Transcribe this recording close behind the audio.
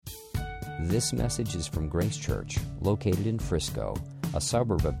This message is from Grace Church, located in Frisco, a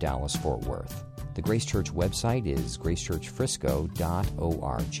suburb of Dallas-Fort Worth. The Grace Church website is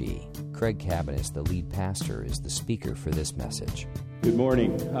gracechurchfrisco.org. Craig Cabanis, the lead pastor, is the speaker for this message. Good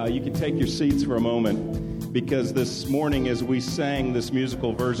morning. You can take your seats for a moment, because this morning as we sang this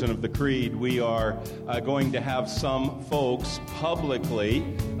musical version of the Creed, we are going to have some folks publicly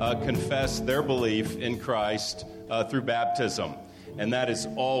confess their belief in Christ through baptism. And that is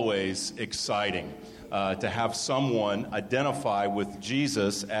always exciting. To have someone identify with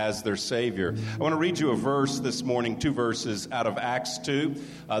Jesus as their Savior. I want to read you a verse this morning, 2 verses out of Acts 2.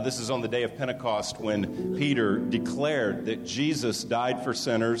 This is on the day of Pentecost when Peter declared that Jesus died for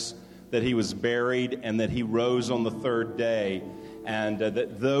sinners, that he was buried, and that he rose on the third day, and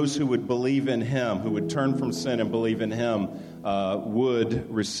that those who would believe in him, who would turn from sin and believe in him,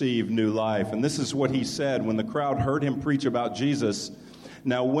 would receive new life. And this is what he said when the crowd heard him preach about Jesus.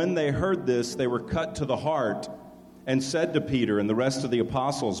 Now, when they heard this, they were cut to the heart and said to Peter and the rest of the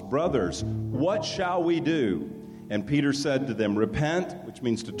apostles, "Brothers, what shall we do?" And Peter said to them, "Repent," which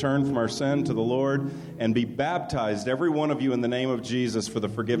means to turn from our sin to the Lord, "and be baptized, every one of you, in the name of Jesus for the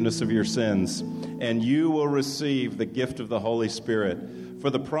forgiveness of your sins, and you will receive the gift of the Holy Spirit. For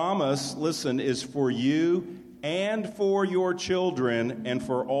the promise, listen, is for you and for your children and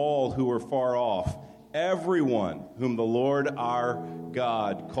for all who are far off, everyone whom the Lord our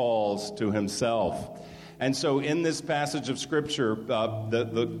God calls to himself." And so in this passage of Scripture,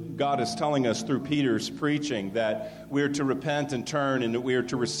 God is telling us through Peter's preaching that we are to repent and turn, and that we are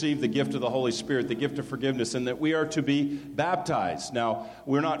to receive the gift of the Holy Spirit, the gift of forgiveness, and that we are to be baptized. Now,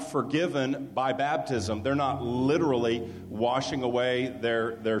 we're not forgiven by baptism. They're not literally washing away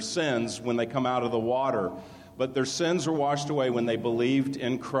their sins when they come out of the water. But their sins were washed away when they believed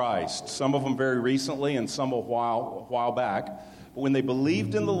in Christ. Some of them very recently and some a while back. But when they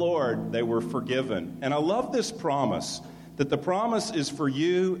believed in the Lord, they were forgiven. And I love this promise, that the promise is for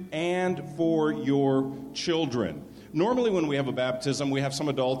you and for your children. Normally when we have a baptism, we have some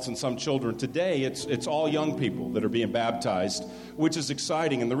adults and some children. Today, it's all young people that are being baptized, which is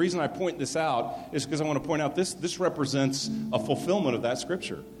exciting. And the reason I point this out is because I want to point out this represents a fulfillment of that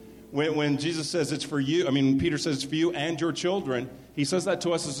Scripture. When Jesus says it's for you, Peter says it's for you and your children, he says that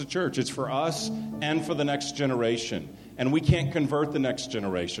to us as a church. It's for us and for the next generation. And we can't convert the next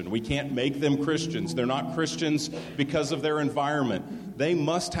generation. We can't make them Christians. They're not Christians because of their environment. They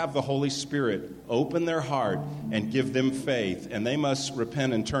must have the Holy Spirit open their heart and give them faith. And they must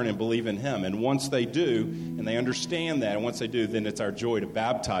repent and turn and believe in him. And once they do, and they understand that, and once they do, then it's our joy to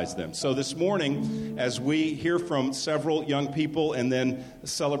baptize them. So this morning, as we hear from several young people and then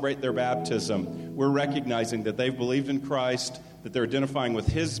celebrate their baptism, we're recognizing that they've believed in Christ, that they're identifying with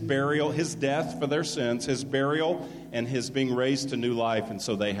his burial, his death for their sins, his burial, and his being raised to new life, and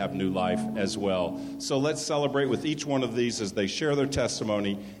so they have new life as well. So let's celebrate with each one of these as they share their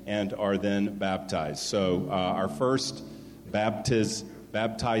testimony and are then baptized. So our first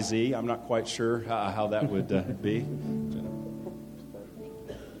baptizee, I'm not quite sure how that would be.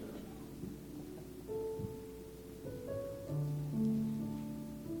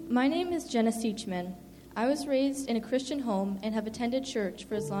 My name is Jenna Seachman. I was raised in a Christian home and have attended church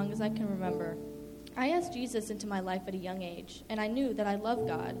for as long as I can remember. I asked Jesus into my life at a young age, and I knew that I loved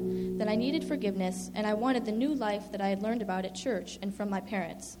God, that I needed forgiveness, and I wanted the new life that I had learned about at church and from my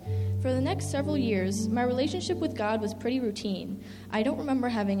parents. For the next several years, my relationship with God was pretty routine. I don't remember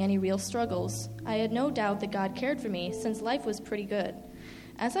having any real struggles. I had no doubt that God cared for me, since life was pretty good.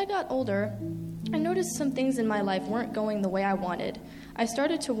 As I got older, I noticed some things in my life weren't going the way I wanted. I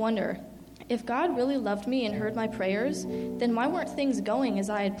started to wonder, if God really loved me and heard my prayers, then why weren't things going as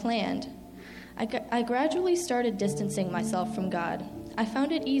I had planned? I gradually started distancing myself from God. I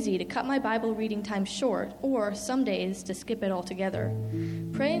found it easy to cut my Bible reading time short, or some days to skip it altogether.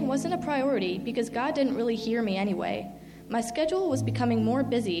 Praying wasn't a priority because God didn't really hear me anyway. My schedule was becoming more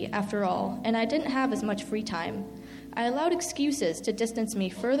busy after all, and I didn't have as much free time. I allowed excuses to distance me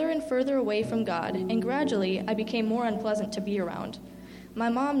further and further away from God, and gradually I became more unpleasant to be around. My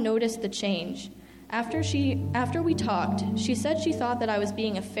mom noticed the change. After we talked, she said she thought that I was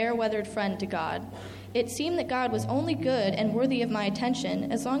being a fair-weathered friend to God. It seemed that God was only good and worthy of my attention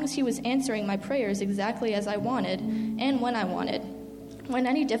as long as he was answering my prayers exactly as I wanted and when I wanted. When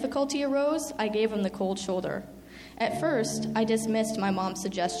any difficulty arose, I gave him the cold shoulder. At first, I dismissed my mom's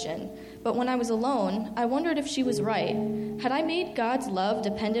suggestion, but when I was alone, I wondered if she was right. Had I made God's love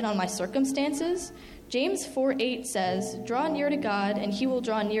dependent on my circumstances? James 4:8 says, "Draw near to God, and he will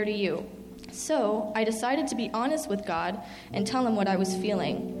draw near to you." So I decided to be honest with God and tell him what I was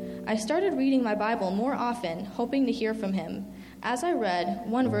feeling. I started reading my Bible more often, hoping to hear from him. As I read,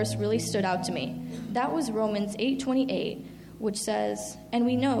 one verse really stood out to me. That was Romans 8:28, which says, "And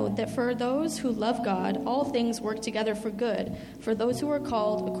we know that for those who love God, all things work together for good, for those who are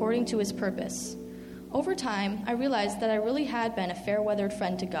called according to his purpose." Over time, I realized that I really had been a fair-weathered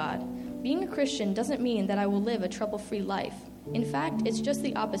friend to God. Being a Christian doesn't mean that I will live a trouble-free life. In fact, it's just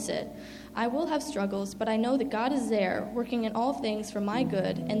the opposite. I will have struggles, but I know that God is there, working in all things for my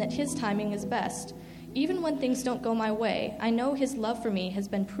good, and that his timing is best. Even when things don't go my way, I know his love for me has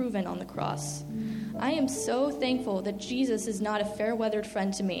been proven on the cross. I am so thankful that Jesus is not a fair-weathered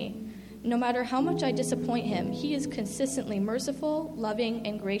friend to me. No matter how much I disappoint him, he is consistently merciful, loving,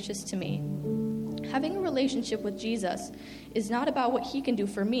 and gracious to me. Having a relationship with Jesus is not about what he can do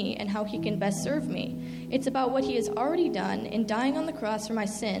for me and how he can best serve me. It's about what he has already done in dying on the cross for my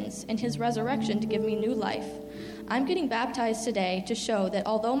sins and his resurrection to give me new life. I'm getting baptized today to show that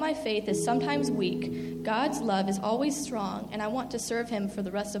although my faith is sometimes weak, God's love is always strong, and I want to serve him for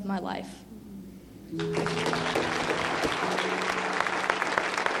the rest of my life.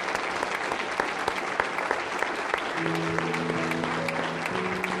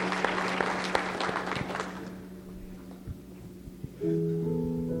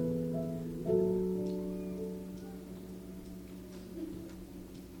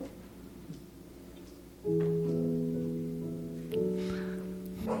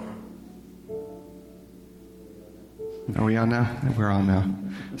 Are we on now? We're on now.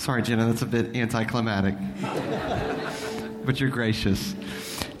 Sorry, Jenna, that's a bit anticlimactic. But you're gracious.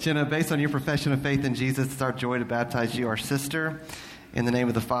 Jenna, based on your profession of faith in Jesus, it's our joy to baptize you, our sister, in the name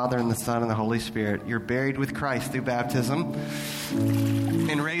of the Father, and the Son, and the Holy Spirit. You're buried with Christ through baptism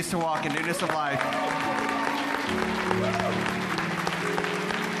and raised to walk in newness of life.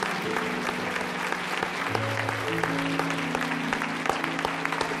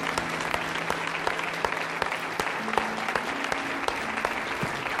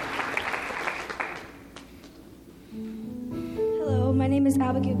 My name is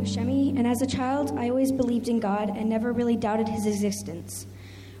Abigail Buscemi, and as a child, I always believed in God and never really doubted his existence.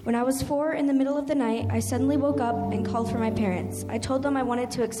 When I was 4, in the middle of the night, I suddenly woke up and called for my parents. I told them I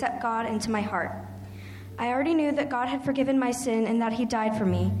wanted to accept God into my heart. I already knew that God had forgiven my sin and that he died for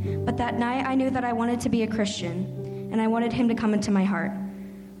me, but that night I knew that I wanted to be a Christian, and I wanted him to come into my heart.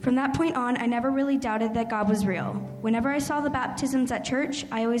 From that point on, I never really doubted that God was real. Whenever I saw the baptisms at church,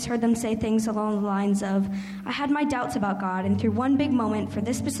 I always heard them say things along the lines of, I had my doubts about God, and through one big moment, for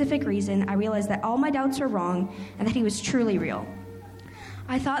this specific reason, I realized that all my doubts were wrong and that he was truly real.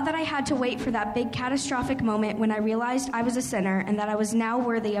 I thought that I had to wait for that big catastrophic moment when I realized I was a sinner and that I was now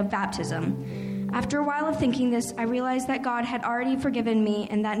worthy of baptism. After a while of thinking this, I realized that God had already forgiven me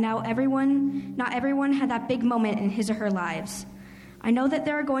and that now not everyone had that big moment in his or her lives. I know that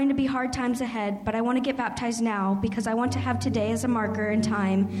there are going to be hard times ahead, but I want to get baptized now because I want to have today as a marker in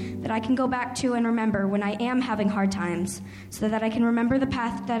time that I can go back to and remember when I am having hard times, so that I can remember the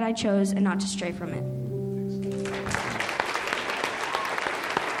path that I chose and not to stray from it.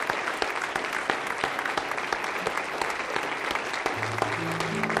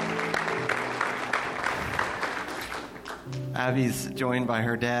 Abby's joined by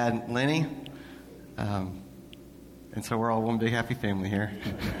her dad, Lenny. And so we're all one big happy family here.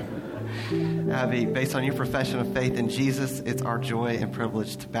 Abby, based on your profession of faith in Jesus, it's our joy and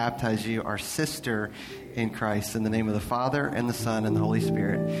privilege to baptize you, our sister in Christ, in the name of the Father, and the Son, and the Holy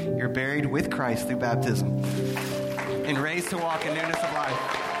Spirit. You're buried with Christ through baptism and raised to walk in newness of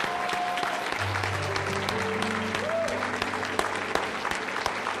life.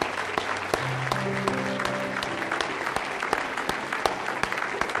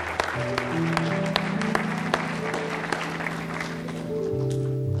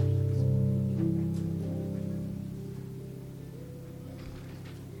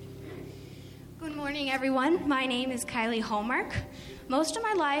 Everyone, my name is Kylie Hallmark. Most of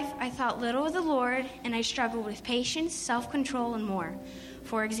my life, I thought little of the Lord, and I struggled with patience, self-control, and more.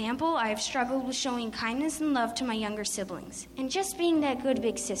 For example, I have struggled with showing kindness and love to my younger siblings, and just being that good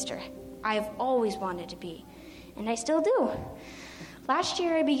big sister I have always wanted to be, and I still do. Last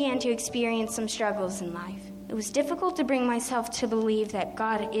year, I began to experience some struggles in life. It was difficult to bring myself to believe that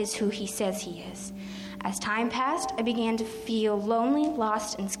God is who he says he is. As time passed, I began to feel lonely,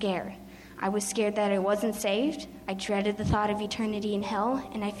 lost, and scared. I was scared that I wasn't saved, I dreaded the thought of eternity in hell,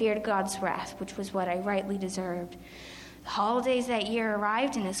 and I feared God's wrath, which was what I rightly deserved. The holidays that year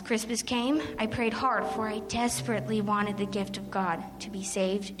arrived, and as Christmas came, I prayed hard, for I desperately wanted the gift of God, to be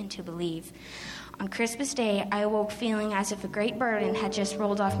saved and to believe. On Christmas Day, I awoke feeling as if a great burden had just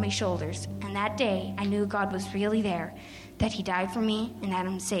rolled off my shoulders, and that day, I knew God was really there. that he died for me and that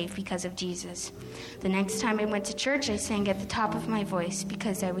I'm saved because of Jesus. The next time I went to church, I sang at the top of my voice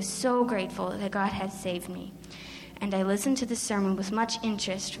because I was so grateful that God had saved me. And I listened to the sermon with much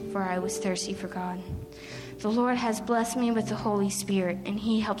interest, for I was thirsty for God. The Lord has blessed me with the Holy Spirit, and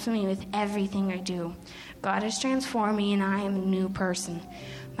he helps me with everything I do. God has transformed me, and I am a new person.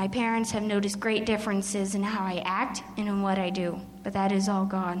 My parents have noticed great differences in how I act and in what I do, but that is all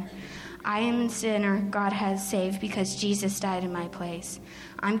God. I am a sinner God has saved because Jesus died in my place.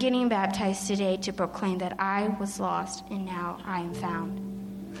 I'm getting baptized today to proclaim that I was lost, and now I am found.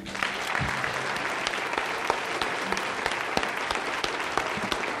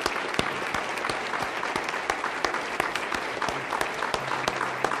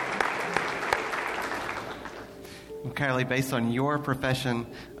 Kylie, based on your profession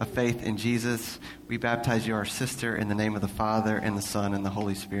of faith in Jesus, we baptize you, our sister, in the name of the Father, and the Son, and the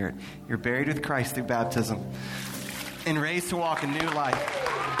Holy Spirit. You're buried with Christ through baptism and raised to walk a new life.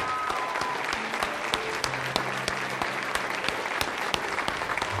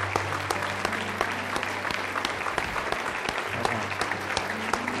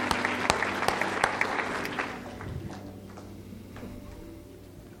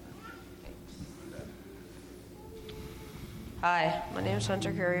 Hi, my name is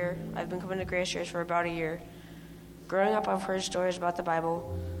Hunter Courier. I've been coming to Grace Church for about a year. Growing up, I've heard stories about the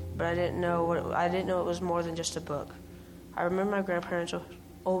Bible, but I didn't know it was more than just a book. I remember my grandparents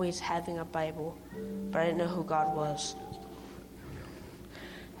always having a Bible, but I didn't know who God was.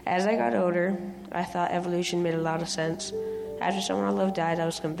 As I got older, I thought evolution made a lot of sense. After someone I loved died, I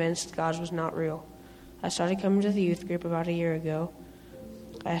was convinced God was not real. I started coming to the youth group about a year ago.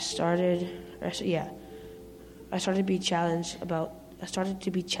 I started to be challenged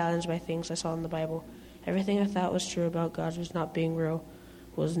by things I saw in the Bible. Everything I thought was true about God was not being real.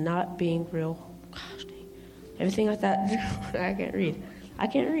 Gosh dang. Everything I thought I can't read. I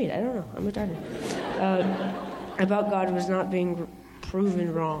don't know. I'm retarded. About God was not being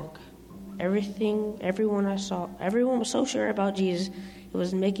proven wrong. Everyone was so sure about Jesus, it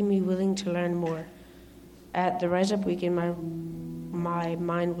was making me willing to learn more. At the Rise Up weekend, my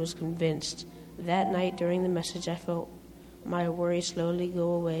mind was convinced. That night during the message, I felt my worries slowly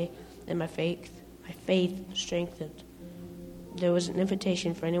go away and my faith strengthened. There was an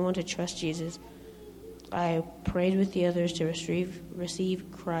invitation for anyone to trust Jesus. I prayed with the others to receive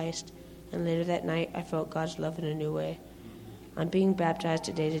Christ, and later that night I felt God's love in a new way. I'm being baptized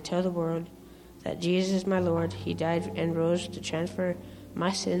today to tell the world that Jesus is my Lord. He died and rose to transfer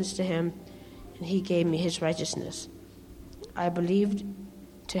my sins to him, and he gave me his righteousness. I believed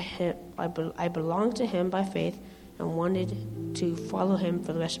to him. I belonged to him by faith and wanted to follow him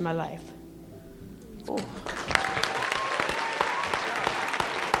for the rest of my life. Oh. Good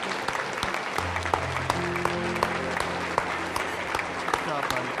job,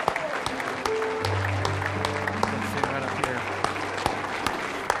 buddy. Sit right up here.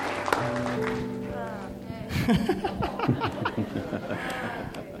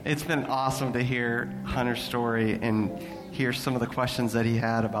 It's been awesome to hear Hunter's story and hear some of the questions that he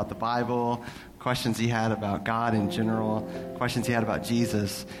had about the Bible, questions he had about God in general, questions he had about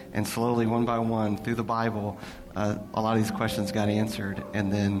Jesus, and slowly, one by one, through the Bible, a lot of these questions got answered, and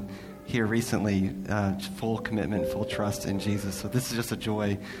then here recently, full commitment, full trust in Jesus. So this is just a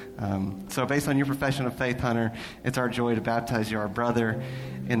joy. So based on your profession of faith, Hunter, it's our joy to baptize you, our brother,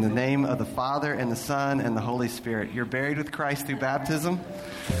 in the name of the Father, and the Son, and the Holy Spirit. You're buried with Christ through baptism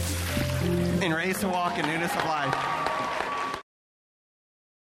and raised to walk in newness of life.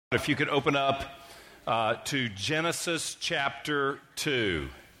 If you could open up to Genesis chapter 2.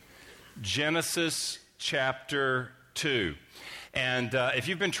 Genesis chapter 2. And if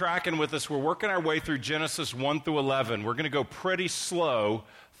you've been tracking with us, we're working our way through Genesis 1 through 11. We're going to go pretty slow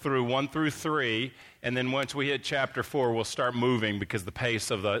through 1 through 3, and then once we hit chapter 4, we'll start moving because the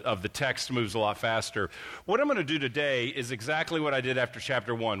pace of the text moves a lot faster. What I'm going to do today is exactly what I did after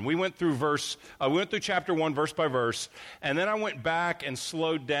chapter 1. We went through chapter 1 verse by verse, and then I went back and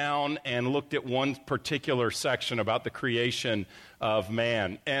slowed down and looked at one particular section about the creation of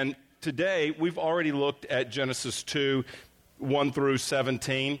man. And today, we've already looked at Genesis 2, 1 through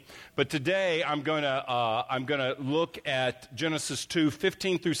 17. But today I'm going to look at Genesis 2,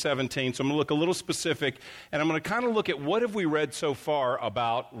 15 through 17. So I'm going to look a little specific, and I'm going to kind of look at what have we read so far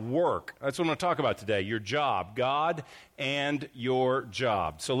about work. That's what I'm going to talk about today, your job, God and your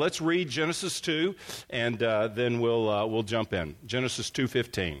job. So let's read Genesis 2, and then we'll jump in. Genesis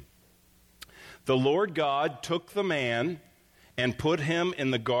 2:15. The Lord God took the man and put him in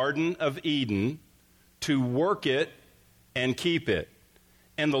the Garden of Eden to work it and keep it.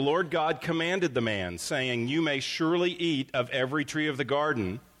 And the Lord God commanded the man, saying, You may surely eat of every tree of the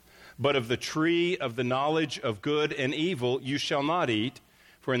garden, but of the tree of the knowledge of good and evil you shall not eat,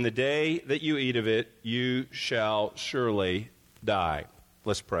 for in the day that you eat of it, you shall surely die.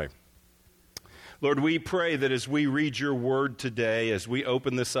 Let's pray. Lord, we pray that as we read your word today, as we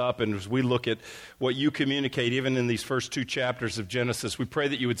open this up and as we look at what you communicate, even in these first 2 chapters of Genesis, we pray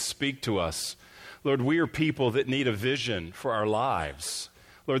that you would speak to us. Lord, we are people that need a vision for our lives.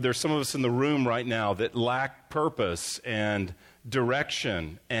 Lord, there's some of us in the room right now that lack purpose and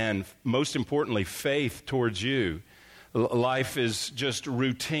direction and, most importantly, faith towards you. Life is just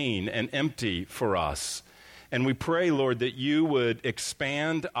routine and empty for us. And we pray, Lord, that you would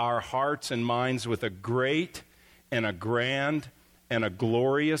expand our hearts and minds with a great and a grand and a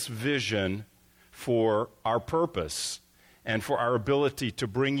glorious vision for our purpose and for our ability to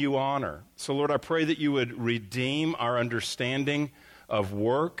bring you honor. So, Lord, I pray that you would redeem our understanding of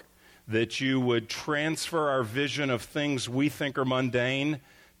work, that you would transfer our vision of things we think are mundane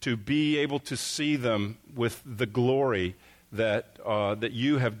to be able to see them with the glory that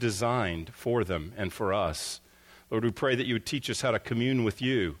you have designed for them and for us. Lord, we pray that you would teach us how to commune with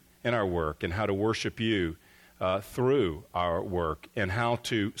you in our work and how to worship you through our work and how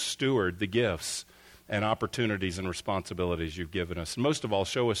to steward the gifts and opportunities and responsibilities you've given us. And most of all,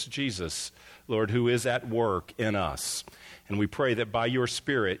 show us Jesus, Lord, who is at work in us. And we pray that by your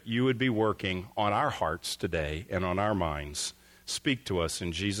Spirit, you would be working on our hearts today and on our minds. Speak to us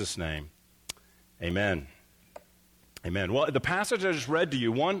in Jesus' name. Amen. Amen. Well, the passage I just read to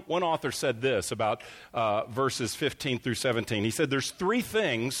you, one author said this about verses 15 through 17. He said there's 3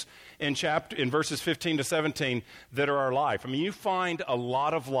 things in verses 15 to 17 that are our life. I mean, you find a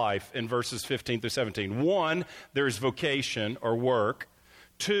lot of life in verses 15 through 17. 1, there is vocation or work.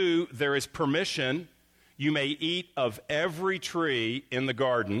 2, there is permission. You may eat of every tree in the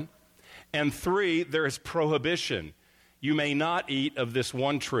garden. And 3, there is prohibition. You may not eat of this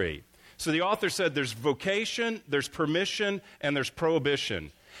one tree. So the author said there's vocation, there's permission, and there's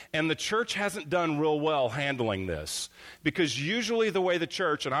prohibition. And the church hasn't done real well handling this. Because usually the way the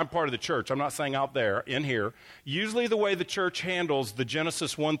church, and I'm part of the church, I'm not saying out there, in here, usually the way the church handles the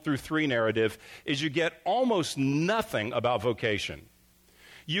Genesis 1 through 3 narrative is you get almost nothing about vocation.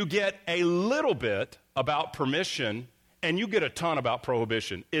 You get a little bit about permission, and you get a ton about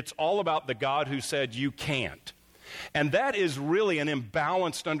prohibition. It's all about the God who said you can't. And that is really an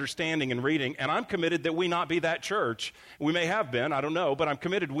imbalanced understanding and reading, and I'm committed that we not be that church. We may have been, I don't know, but I'm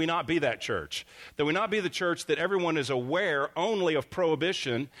committed we not be that church. That we not be the church that everyone is aware only of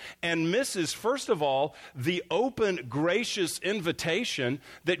prohibition and misses, first of all, the open, gracious invitation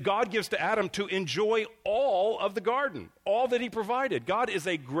that God gives to Adam to enjoy all of the garden, all that he provided. God is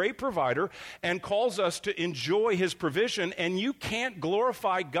a great provider and calls us to enjoy his provision, and you can't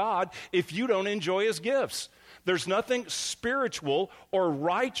glorify God if you don't enjoy his gifts. There's nothing spiritual or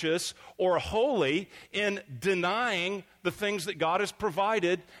righteous or holy in denying the things that God has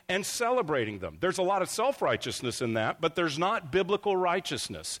provided and celebrating them. There's a lot of self-righteousness in that, but there's not biblical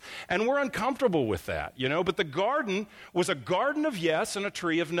righteousness. And we're uncomfortable with that, but the garden was a garden of yes and a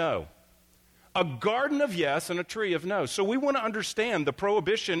tree of no. A garden of yes and a tree of no. So we want to understand the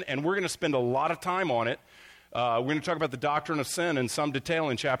prohibition, and we're going to spend a lot of time on it. We're going to talk about the doctrine of sin in some detail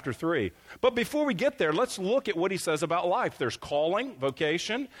in chapter 3. But before we get there, let's look at what he says about life. There's calling,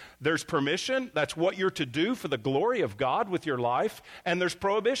 vocation. There's permission. That's what you're to do for the glory of God with your life. And there's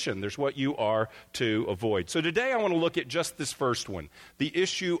prohibition. There's what you are to avoid. So today I want to look at just this first one, the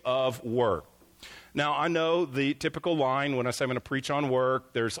issue of work. Now, I know the typical line when I say I'm going to preach on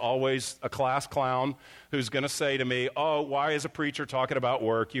work, there's always a class clown who's going to say to me, oh, why is a preacher talking about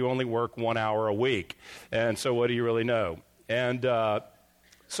work? You only work 1 hour a week. And so what do you really know? And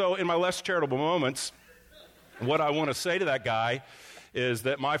so in my less charitable moments, what I want to say to that guy is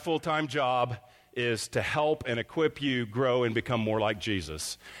that my full-time job is to help and equip you grow and become more like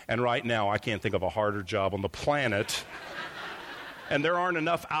Jesus. And right now, I can't think of a harder job on the planet. And there aren't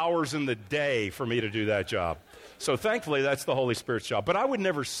enough hours in the day for me to do that job. So thankfully, that's the Holy Spirit's job. But I would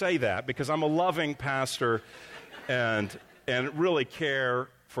never say that because I'm a loving pastor and really care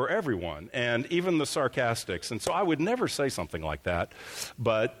for everyone, and even the sarcastics. And so I would never say something like that,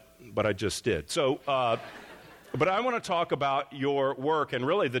 but I just did. So, but I want to talk about your work, and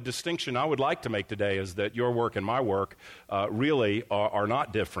really the distinction I would like to make today is that your work and my work really are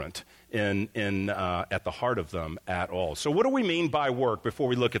not different at the heart of them at all. So what do we mean by work before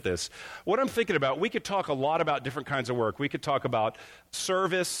we look at this? What I'm thinking about, we could talk a lot about different kinds of work. We could talk about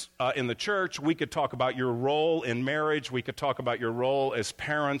service in the church. We could talk about your role in marriage. We could talk about your role as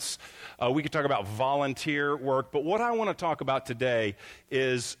parents. We could talk about volunteer work. But what I want to talk about today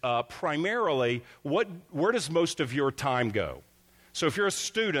is primarily where does most of your time go? So if you're a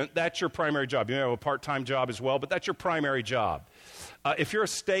student, that's your primary job. You may have a part-time job as well, but that's your primary job. If you're a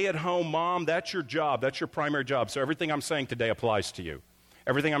stay-at-home mom, that's your job. That's your primary job. So everything I'm saying today applies to you.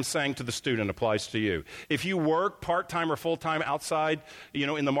 Everything I'm saying to the student applies to you. If you work part-time or full-time outside,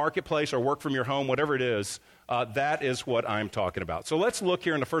 in the marketplace or work from your home, whatever it is, that is what I'm talking about. So let's look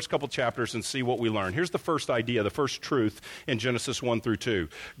here in the first couple chapters and see what we learn. Here's the first idea, the first truth in Genesis 1 through 2.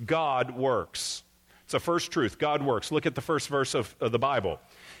 God works. It's the first truth. God works. Look at the first verse of the Bible.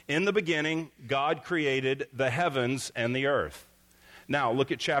 In the beginning, God created the heavens and the earth. Now,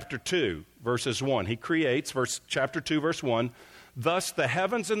 look at chapter 2, verses 1. He creates, chapter 2, verse 1, thus the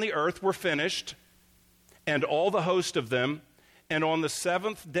heavens and the earth were finished, and all the host of them, and on the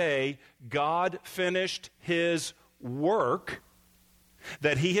seventh day God finished his work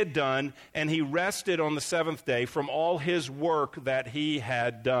that he had done, and he rested on the seventh day from all his work that he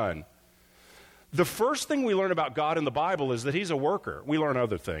had done. The first thing we learn about God in the Bible is that he's a worker. We learn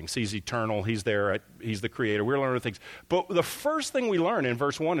other things. He's eternal. He's there. He's the creator. We learn other things. But the first thing we learn in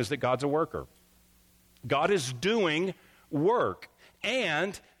verse 1 is that God's a worker. God is doing work,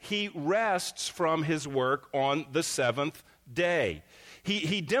 and he rests from his work on the seventh day.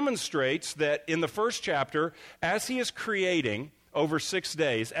 He demonstrates that in the first chapter, as he is creating over 6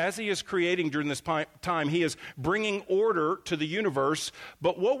 days, as he is creating during this time, he is bringing order to the universe.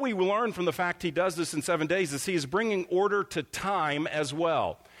 But what we learn from the fact he does this in 7 days is he is bringing order to time as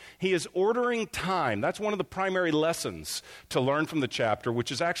well. He is ordering time. That's one of the primary lessons to learn from the chapter,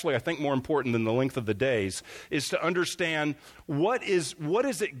 which is actually, I think, more important than the length of the days, is to understand what is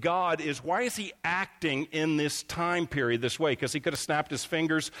it God is, why is he acting in this time period this way? Because he could have snapped his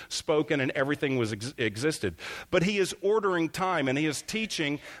fingers, spoken, and everything was existed. But he is ordering time, and he is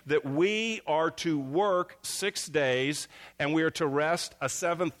teaching that we are to work 6 days, and we are to rest a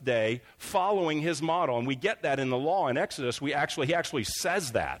seventh day, following his model. And we get that in the law in Exodus. He actually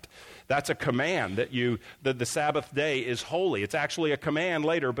says that. That's a command that the Sabbath day is holy. It's actually a command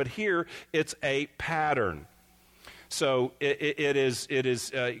later, but here it's a pattern. So it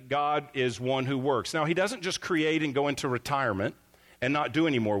is God is one who works. Now, he doesn't just create and go into retirement and not do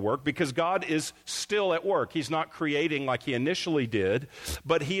any more work, because God is still at work. He's not creating like he initially did,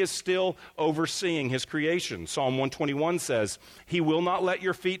 but he is still overseeing his creation. Psalm 121 says, he will not let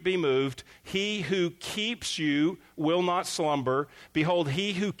your feet be moved. He who keeps you will not slumber. Behold,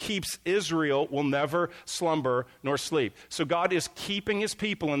 he who keeps Israel will never slumber nor sleep. So God is keeping his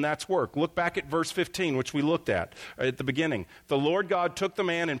people, and that's work. Look back at verse 15, which we looked at the beginning. The Lord God took the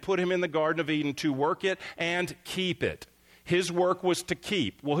man and put him in the Garden of Eden to work it and keep it. His work was to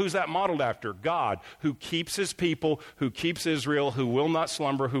keep. Well, who's that modeled after? God, who keeps his people, who keeps Israel, who will not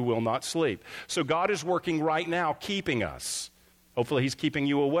slumber, who will not sleep. So God is working right now, keeping us. Hopefully he's keeping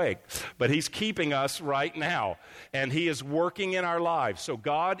you awake, but he's keeping us right now, and he is working in our lives. So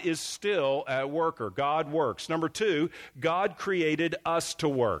God is still a worker. God works. Number 2, God created us to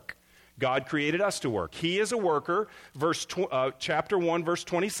work. God created us to work. He is a worker. Chapter 1, verse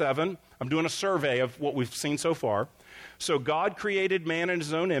 27. I'm doing a survey of what we've seen so far. So God created man in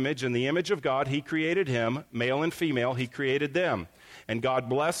his own image. In the image of God, he created him. Male and female, he created them. And God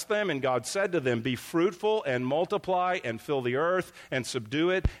blessed them, and God said to them, be fruitful and multiply and fill the earth and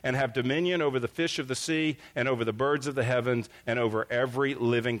subdue it and have dominion over the fish of the sea and over the birds of the heavens and over every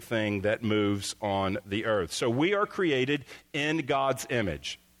living thing that moves on the earth. So we are created in God's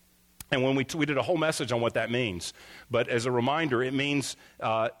image. And when we did a whole message on what that means. But as a reminder, it means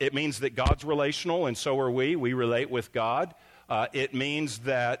that God's relational, and so are we. We relate with God. It means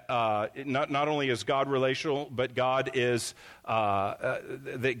that not only is God relational, but God is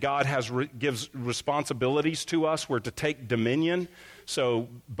that God gives responsibilities to us. We're to take dominion. So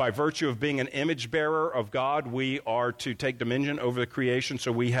by virtue of being an image bearer of God, we are to take dominion over the creation.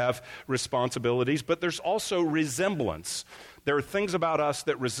 So we have responsibilities. But there's also resemblance. There are things about us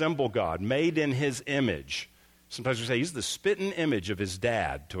that resemble God, made in his image. Sometimes we say he's the spitting image of his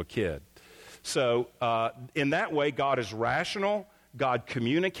dad to a kid. So in that way, God is rational, God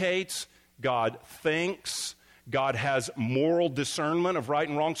communicates, God thinks, God has moral discernment of right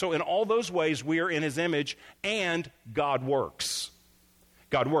and wrong. So in all those ways, we are in his image, and God works.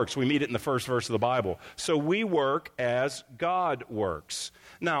 God works. We meet it in the first verse of the Bible. So we work as God works.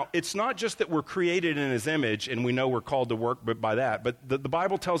 Now, it's not just that we're created in His image and we know we're called to work by that, but the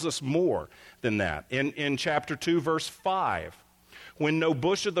Bible tells us more than that. In chapter 2, verse 5, when no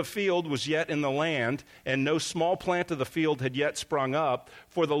bush of the field was yet in the land, and no small plant of the field had yet sprung up,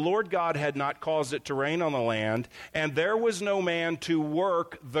 for the Lord God had not caused it to rain on the land, and there was no man to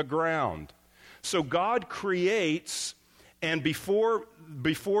work the ground. So God creates, and before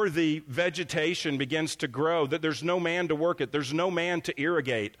the vegetation begins to grow, that there's no man to work it. There's no man to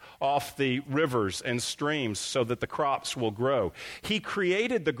irrigate off the rivers and streams so that the crops will grow. He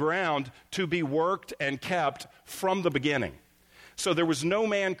created the ground to be worked and kept from the beginning. So there was no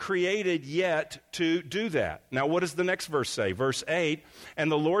man created yet to do that. Now, what does the next verse say? Verse 8,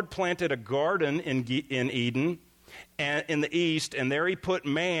 and the Lord planted a garden in Eden and in the east, and there He put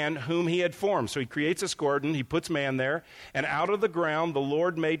man whom He had formed. So He creates this garden, He puts man there, and out of the ground the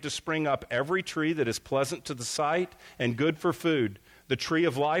Lord made to spring up every tree that is pleasant to the sight and good for food. The tree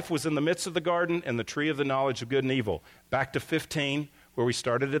of life was in the midst of the garden, and the tree of the knowledge of good and evil. Back to 15, where we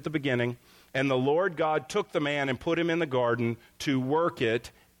started at the beginning. And the Lord God took the man and put him in the garden to work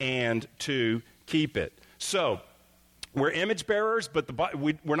it and to keep it. So, we're image bearers, but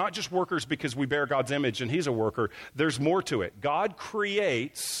we're not just workers because we bear God's image and He's a worker. There's more to it. God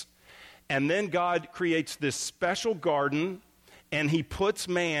creates, and then God creates this special garden, and He puts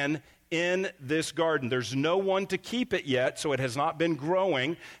man in this garden. There's no one to keep it yet, so it has not been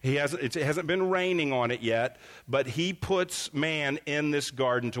growing. It hasn't been raining on it yet, but He puts man in this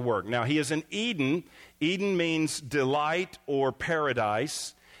garden to work. Now, He is in Eden. Eden means delight or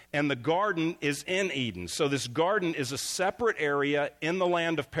paradise, and the garden is in Eden. So this garden is a separate area in the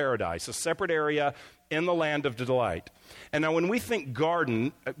land of paradise, a separate area in the land of delight. And now when we think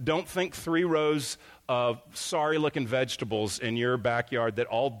garden, don't think 3 rows of sorry-looking vegetables in your backyard that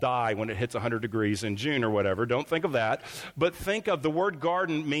all die when it hits 100 degrees in June or whatever. Don't think of that. But think of the word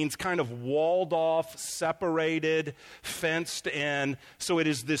garden means kind of walled off, separated, fenced in. So it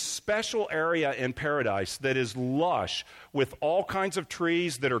is this special area in paradise that is lush with all kinds of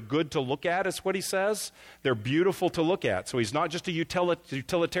trees that are good to look at, is what He says. They're beautiful to look at. So He's not just a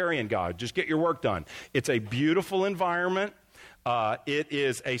utilitarian God. Just get your work done. It's a beautiful environment. It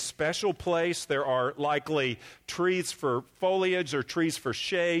is a special place. There are likely trees for foliage or trees for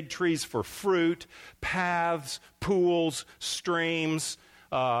shade, trees for fruit, paths, pools, streams,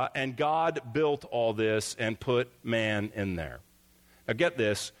 and God built all this and put man in there. Now get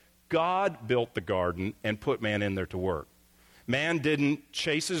this, God built the garden and put man in there to work. Man didn't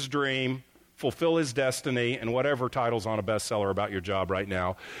chase his dream, fulfill his destiny, and whatever title's on a bestseller about your job right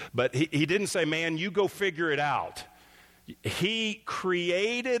now, but he didn't say, man, you go figure it out. He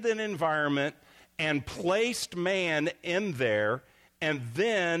created an environment and placed man in there and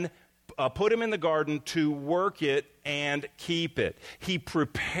then put him in the garden to work it and keep it. He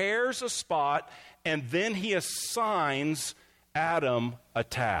prepares a spot and then He assigns Adam a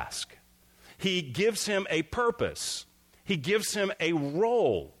task. He gives him a purpose. He gives him a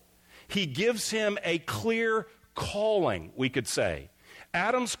role. He gives him a clear calling, we could say.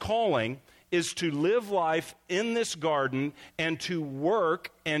 Adam's calling is to live life in this garden and to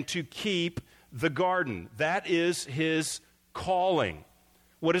work and to keep the garden. That is his calling.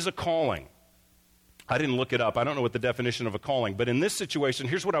 What is a calling? I didn't look it up. I don't know what the definition of a calling, but in this situation,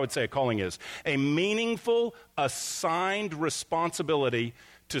 here's what I would say a calling is. A meaningful, assigned responsibility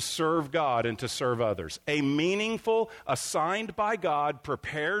to serve God and to serve others. A meaningful, assigned by God,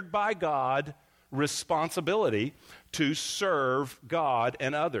 prepared by God, responsibility to serve God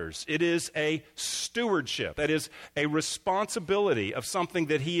and others. It is a stewardship. That is a responsibility of something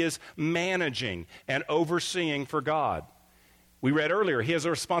that He is managing and overseeing for God. We read earlier, He has a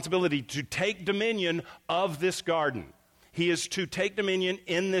responsibility to take dominion of this garden. He is to take dominion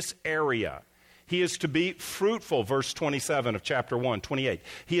in this area. He is to be fruitful, verse 27 of chapter 1, 28.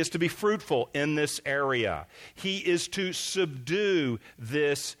 He is to be fruitful in this area. He is to subdue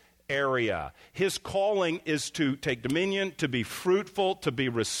this area. His calling is to take dominion, to be fruitful, to be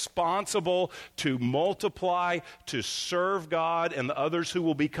responsible, to multiply, to serve God and the others who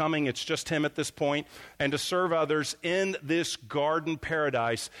will be coming. It's just Him at this point, and to serve others in this garden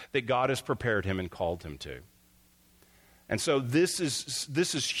paradise that God has prepared him and called him to. And so this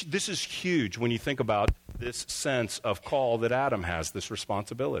is huge when you think about this sense of call that Adam has, this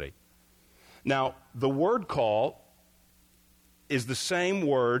responsibility. Now, the word call is the same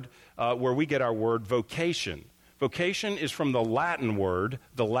word where we get our word vocation. Vocation is from the Latin word,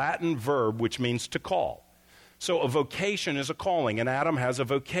 the Latin verb, which means to call. So a vocation is a calling, and Adam has a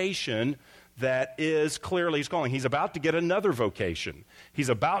vocation that is clearly his calling. He's about to get another vocation. He's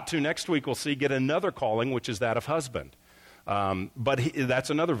about to, next week we'll see, get another calling, which is that of husband. That's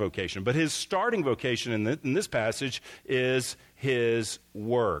another vocation. But his starting vocation in this passage is his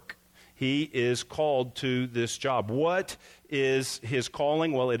work. He is called to this job. What is his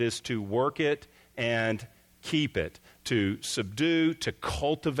calling? Well, it is to work it and keep it, to subdue, to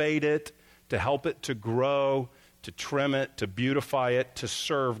cultivate it, to help it to grow, to trim it, to beautify it, to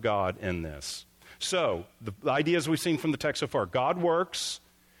serve God in this. So, the ideas we've seen from the text so far: God works,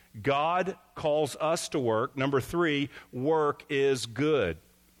 God calls us to work. Number 3, work is good.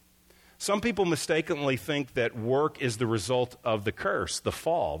 Some people mistakenly think that work is the result of the curse, the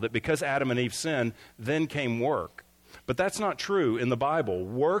fall, that because Adam and Eve sinned, then came work. But that's not true in the Bible.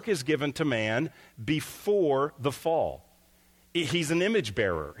 Work is given to man before the fall. He's an image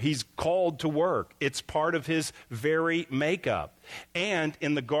bearer. He's called to work. It's part of his very makeup. And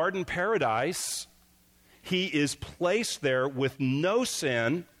in the garden paradise, he is placed there with no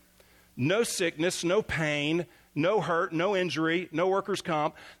sin, no sickness, no pain, no hurt, no injury, no workers'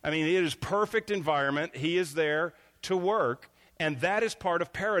 comp. I mean, it is perfect environment. He is there to work, and that is part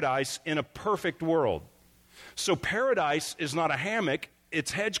of paradise in a perfect world. So paradise is not a hammock,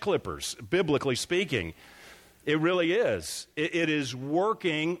 it's hedge clippers, biblically speaking. It really is. It is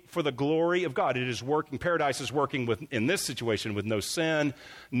working for the glory of God. It is working. Paradise is working with, in this situation, with no sin,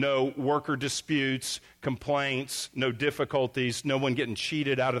 no worker disputes, complaints, no difficulties, no one getting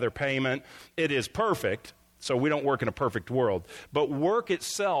cheated out of their payment. It is perfect. So we don't work in a perfect world. But work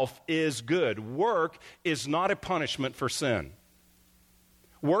itself is good. Work is not a punishment for sin.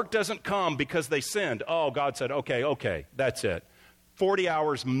 Work doesn't come because they sinned. Oh, God said, okay, that's it. 40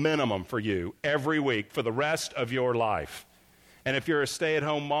 hours minimum for you every week for the rest of your life. And if you're a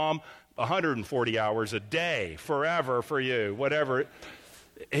stay-at-home mom, 140 hours a day forever for you, whatever.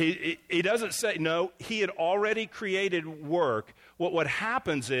 He doesn't say, no, he had already created work. What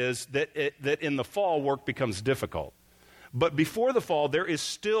happens is that in the fall, work becomes difficult. But before the fall, there is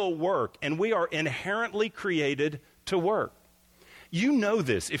still work, and we are inherently created to work. You know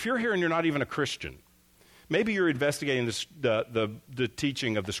this. If you're here and you're not even a Christian, maybe you're investigating this, the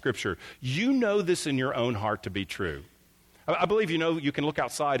teaching of the Scripture. You know this in your own heart to be true. I believe you can look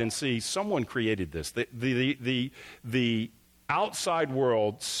outside and see someone created this. The outside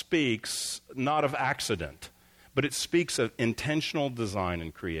world speaks not of accident, but it speaks of intentional design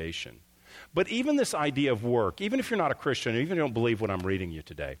and creation. But even this idea of work, even if you're not a Christian, even if you don't believe what I'm reading you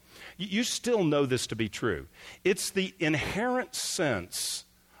today, you still know this to be true. It's the inherent sense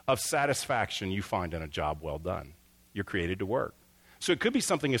of satisfaction you find in a job well done. You're created to work. So it could be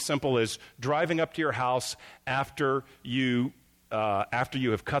something as simple as driving up to your house after you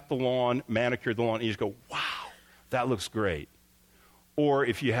have cut the lawn, manicured the lawn, and you just go, wow, that looks great. Or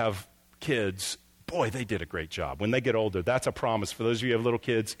if you have kids, boy, they did a great job. When they get older, that's a promise. For those of you who have little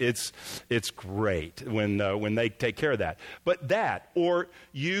kids, it's great when they take care of that. But that, or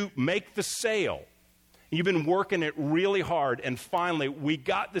you make the sale. You've been working it really hard, and finally, we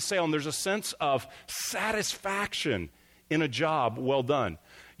got the sale, and there's a sense of satisfaction in a job well done.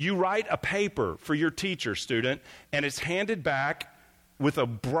 You write a paper for your teacher, student, and it's handed back with a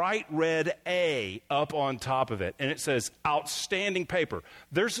bright red A up on top of it, and it says, outstanding paper.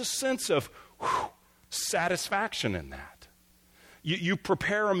 There's a sense of satisfaction in that. You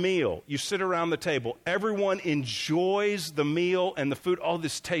prepare a meal. You sit around the table. Everyone enjoys the meal and the food. Oh,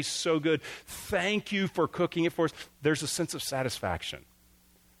 this tastes so good. Thank you for cooking it for us. There's a sense of satisfaction,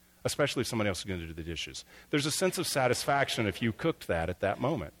 especially if somebody else is going to do the dishes. There's a sense of satisfaction if you cooked that at that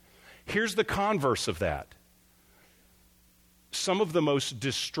moment. Here's the converse of that. Some of the most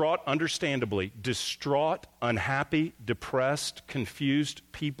distraught, understandably distraught, unhappy, depressed, confused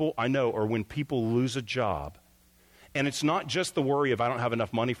people I know are when people lose a job. And it's not just the worry of I don't have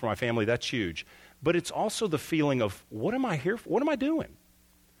enough money for my family, that's huge. But it's also the feeling of, what am I here for? What am I doing?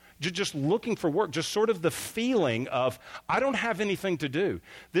 Just looking for work, just sort of the feeling of, I don't have anything to do.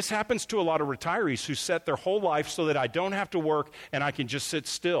 This happens to a lot of retirees who set their whole life so that I don't have to work and I can just sit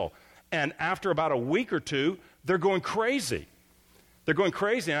still. And after about a week or two, they're going crazy. They're going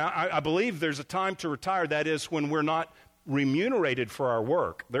crazy. And I believe there's a time to retire. That is when we're not remunerated for our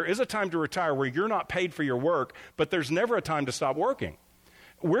work. There is a time to retire where you're not paid for your work, but there's never a time to stop working.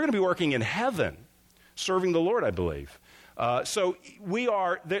 We're going to be working in heaven, serving the Lord, I believe. So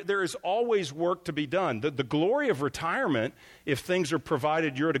there is always work to be done. The glory of retirement, if things are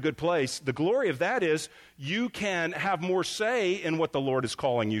provided, you're at a good place, the glory of that is you can have more say in what the Lord is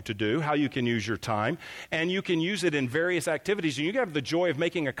calling you to do, how you can use your time, and you can use it in various activities. And you have the joy of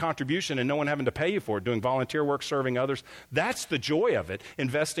making a contribution and no one having to pay you for it, doing volunteer work, serving others. That's the joy of it,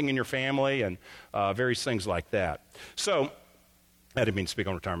 investing in your family and various things like that. So, I didn't mean to speak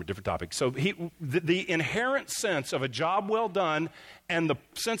on retirement, different topic. So the inherent sense of a job well done and the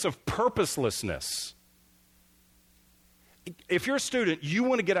sense of purposelessness. If you're a student, you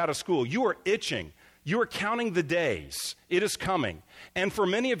want to get out of school. You are itching. You are counting the days. It is coming. And for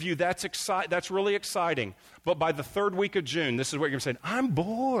many of you, that's really exciting. But by the third week of June, this is what you're saying, I'm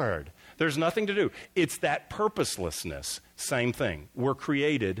bored. There's nothing to do. It's that purposelessness. Same thing. We're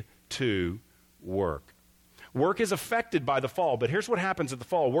created to work. Work is affected by the fall, but here's what happens at the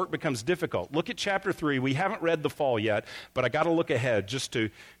fall. Work becomes difficult. Look at chapter 3. We haven't read the fall yet, but I got to look ahead just to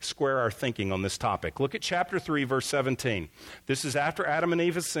square our thinking on this topic. Look at chapter 3, verse 17. This is after Adam and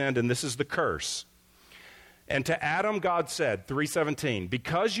Eve have sinned, and this is the curse. And to Adam God said, 3:17,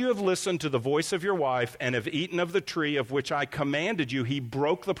 because you have listened to the voice of your wife and have eaten of the tree of which I commanded you, he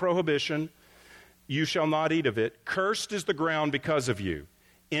broke the prohibition, you shall not eat of it. Cursed is the ground because of you.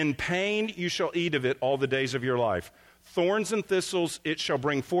 In pain you shall eat of it all the days of your life. Thorns and thistles it shall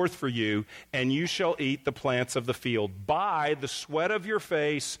bring forth for you, and you shall eat the plants of the field. By the sweat of your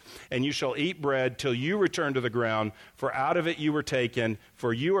face, and you shall eat bread till you return to the ground, for out of it you were taken,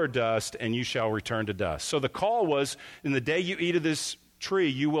 for you are dust, and you shall return to dust. So the call was, in the day you eat of this tree,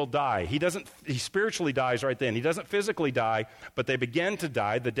 you will die. He spiritually dies right then. He doesn't physically die, but they begin to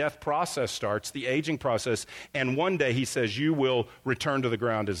die. The death process starts, the aging process, and one day he says you will return to the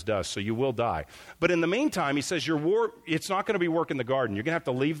ground as dust, so you will die. But in the meantime, he says it's not going to be work in the garden. You're going to have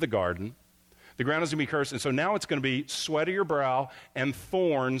to leave the garden. The ground is going to be cursed, and so now it's going to be sweat of your brow and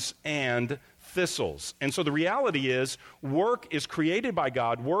thorns and thistles. And so the reality is, work is created by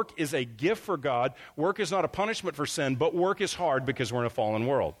God. Work is a gift for God. Work is not a punishment for sin, but work is hard because we're in a fallen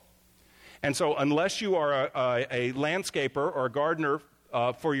world. And so unless you are a landscaper or a gardener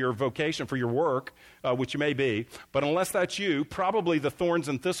for your vocation, for your work, which you may be, but unless that's you, probably the thorns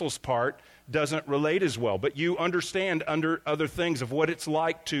and thistles part doesn't relate as well. But you understand under other things of what it's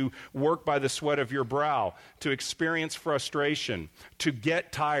like to work by the sweat of your brow, to experience frustration, to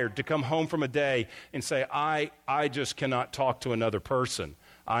get tired, to come home from a day and say, I just cannot talk to another person.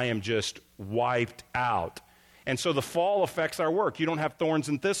 I am just wiped out. And so the fall affects our work. You don't have thorns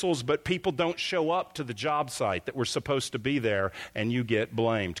and thistles, but people don't show up to the job site that were supposed to be there, and you get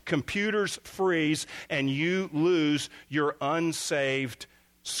blamed. Computers freeze, and you lose your unsaved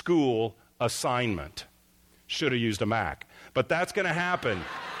school assignment. Should have used a Mac. But that's going to happen.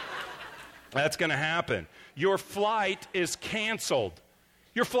 That's going to happen. Your flight is canceled.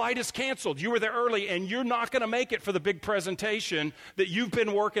 Your flight is canceled. You were there early, and you're not going to make it for the big presentation that you've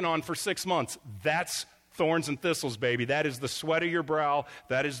been working on for 6 months. That's thorns and thistles, baby. That is the sweat of your brow.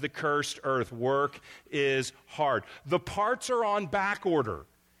 That is the cursed earth. Work is hard. The parts are on back order.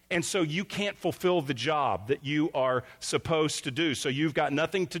 And so you can't fulfill the job that you are supposed to do. So you've got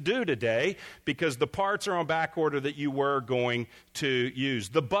nothing to do today because the parts are on back order that you were going to use.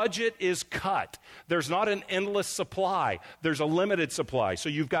 The budget is cut. There's not an endless supply. There's a limited supply. So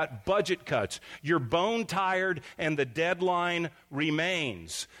you've got budget cuts. You're bone tired and the deadline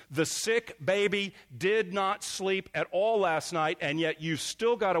remains. The sick baby did not sleep at all last night, and yet you've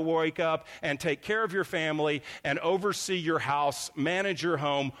still got to wake up and take care of your family and oversee your house, manage your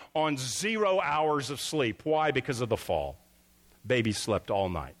home, on 0 hours of sleep. Why? Because of the fall. Babies slept all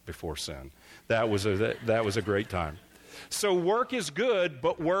night before sin. That was a great time. So work is good,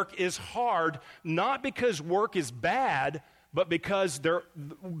 but work is hard, not because work is bad, but because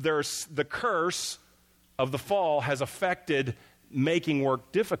there's the curse of the fall has affected making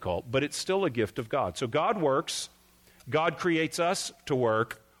work difficult, but it's still a gift of God. So God works. God creates us to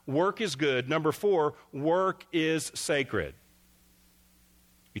work. Work is good. Number 4, work is sacred.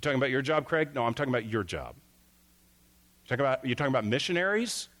 You talking about your job, Craig? No, I'm talking about your job. You talking about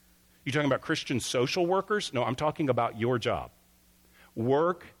missionaries? You talking about Christian social workers? No, I'm talking about your job.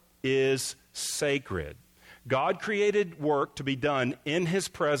 Work is sacred. God created work to be done in His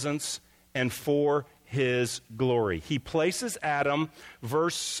presence and for His glory. He places Adam, where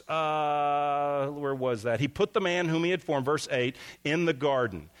was that? He put the man whom He had formed, verse 8, in the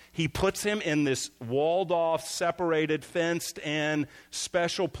garden. He puts him in this walled off, separated, fenced in,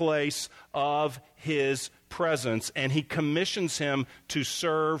 special place of His presence, and He commissions him to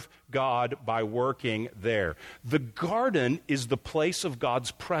serve God by working there. The garden is the place of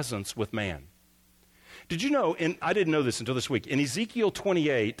God's presence with man. Did you know, and I didn't know this until this week, in Ezekiel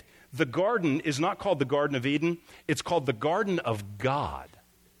 28, the garden is not called the Garden of Eden, it's called the Garden of God.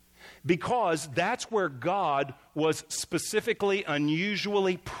 Because that's where God was specifically,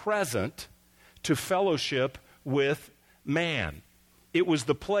 unusually present to fellowship with man. It was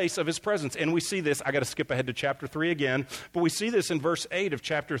the place of his presence. And we see this, I got to skip ahead to chapter 3 again, but we see this in verse 8 of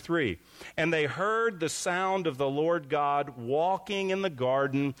chapter 3. And they heard the sound of the Lord God walking in the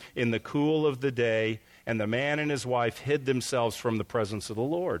garden in the cool of the day, and the man and his wife hid themselves from the presence of the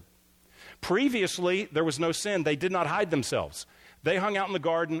Lord. Previously, there was no sin. They did not hide themselves. They hung out in the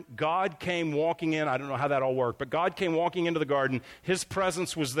garden. God came walking in. I don't know how that all worked, but God came walking into the garden. His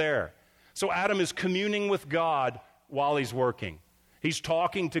presence was there. So Adam is communing with God while he's working. He's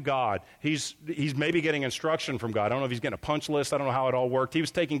talking to God. He's maybe getting instruction from God. I don't know if he's getting a punch list. I don't know how it all worked. He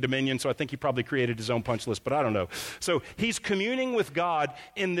was taking dominion, so I think he probably created his own punch list, but I don't know. So he's communing with God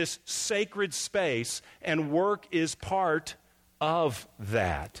in this sacred space, and work is part of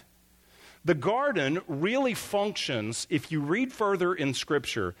that. The garden really functions, if you read further in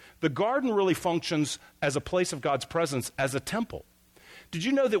Scripture, the garden really functions as a place of God's presence, as a temple. Did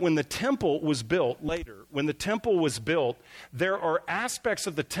you know that when the temple was built later, when the temple was built, there are aspects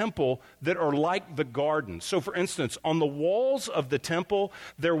of the temple that are like the garden? So for instance, on the walls of the temple,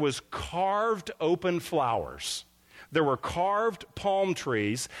 there was carved open flowers. There were carved palm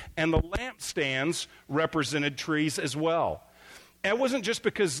trees, and the lampstands represented trees as well. And it wasn't just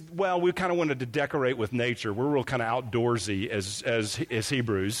because, well, we kind of wanted to decorate with nature. We're real kind of outdoorsy as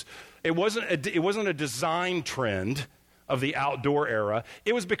Hebrews. It wasn't a design trend of the outdoor era.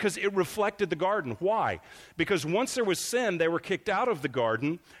 It was because it reflected the garden. Why? Because once there was sin, they were kicked out of the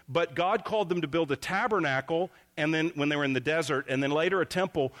garden, but God called them to build a tabernacle, and then when they were in the desert, and then later a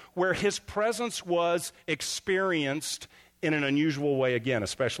temple, where his presence was experienced in an unusual way again,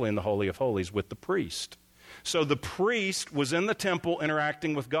 especially in the Holy of Holies with the priest. So the priest was in the temple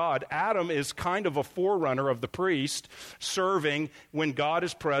interacting with God. Adam is kind of a forerunner of the priest, serving when God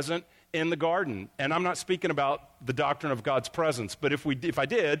is present in the garden. And I'm not speaking about the doctrine of God's presence, but if I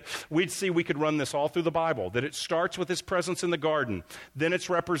did, we'd see we could run this all through the Bible, that it starts with his presence in the garden, then it's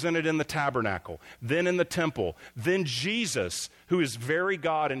represented in the tabernacle, then in the temple, then Jesus, who is very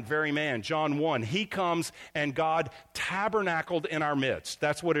God and very man, John 1, he comes and God tabernacled in our midst.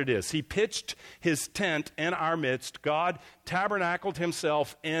 That's what it is. He pitched his tent in our midst. God tabernacled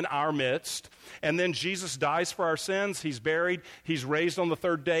himself in our midst. And then Jesus dies for our sins. He's buried. He's raised on the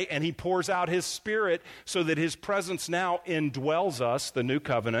third day, and he pours out his Spirit so that his presence now indwells us, the new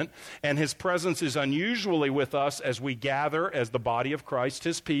covenant, and his presence is unusually with us as we gather as the body of Christ,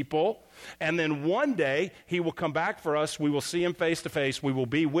 his people. And then one day, he will come back for us. We will see him face to face. We will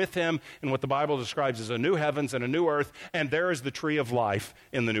be with him in what the Bible describes as a new heavens and a new earth. And there is the tree of life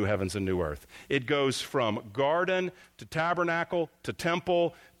in the new heavens and new earth. It goes from garden to tabernacle to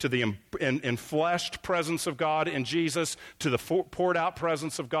temple to the enfleshed presence of God in Jesus to the poured out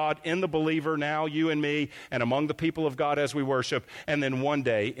presence of God in the believer, now you and me, and among the people of God as we worship. And then one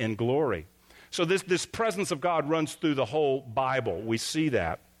day in glory. So this presence of God runs through the whole Bible. We see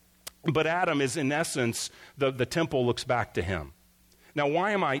that. But Adam is, in essence, the temple looks back to him. Now,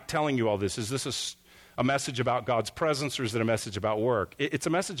 why am I telling you all this? Is this a message about God's presence, or is it a message about work? It's a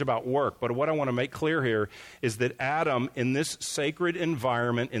message about work, but what I want to make clear here is that Adam, in this sacred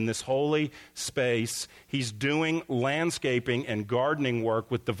environment, in this holy space, he's doing landscaping and gardening work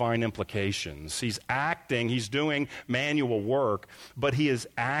with divine implications. He's doing manual work, but he is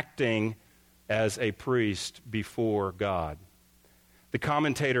acting as a priest before God. The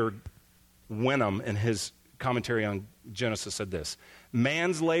commentator Wenham, in his commentary on Genesis, said this: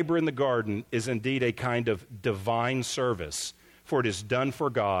 man's labor in the garden is indeed a kind of divine service, for it is done for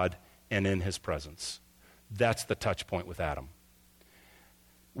God and in his presence. That's the touch point with Adam.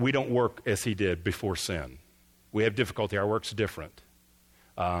 We don't work as he did before sin. We have difficulty. Our work's different.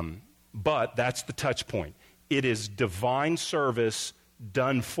 But that's the touch point. It is divine service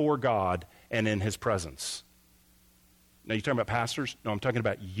done for God and in his presence. Now, you're talking about pastors? No, I'm talking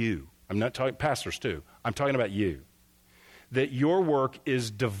about you. I'm not talking pastors too. I'm talking about you. That your work is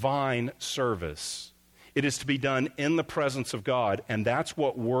divine service. It is to be done in the presence of God, and that's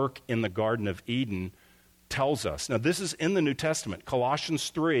what work in the Garden of Eden tells us. Now, this is in the New Testament.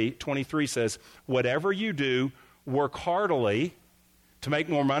 Colossians 3:23 says, whatever you do, work heartily to make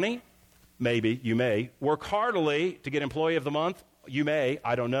more money. Maybe, you may. Work heartily to get Employee of the Month. You may,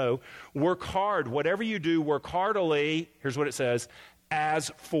 I don't know. Work hard. Whatever you do, work heartily, here's what it says,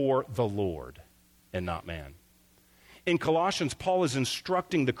 as for the Lord and not man. In Colossians, Paul is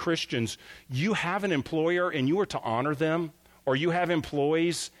instructing the Christians, you have an employer and you are to honor them, or you have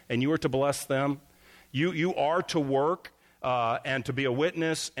employees and you are to bless them. You are to work and to be a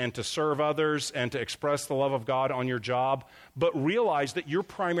witness and to serve others and to express the love of God on your job, but realize that you're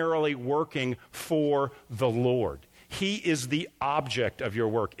primarily working for the Lord. He is the object of your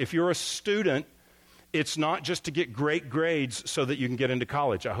work. If you're a student, it's not just to get great grades so that you can get into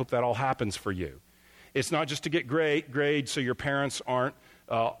college. I hope that all happens for you. It's not just to get great grades so your parents aren't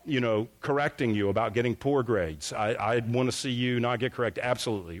correcting you about getting poor grades. I want to see you not get correct,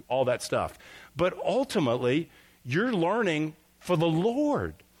 absolutely, all that stuff. But ultimately, you're learning for the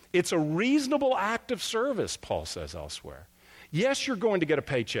Lord. It's a reasonable act of service, Paul says elsewhere. Yes, you're going to get a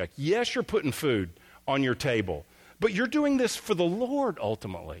paycheck. Yes, you're putting food on your table. But you're doing this for the Lord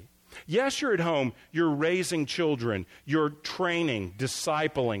ultimately. Yes, you're at home, you're raising children, you're training,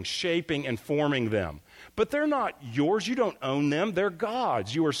 discipling, shaping, and forming them. But they're not yours, you don't own them, they're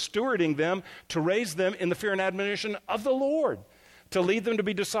God's. You are stewarding them to raise them in the fear and admonition of the Lord, to lead them to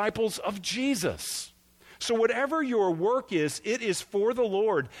be disciples of Jesus. So whatever your work is, it is for the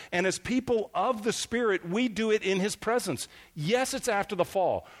Lord. And as people of the Spirit, we do it in His presence. Yes, it's after the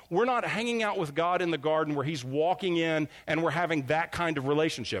fall. We're not hanging out with God in the garden where He's walking in and we're having that kind of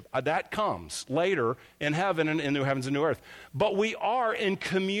relationship. That comes later in heaven and in new heavens and new earth. But we are in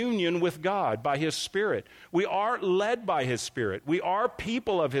communion with God by His Spirit. We are led by His Spirit. We are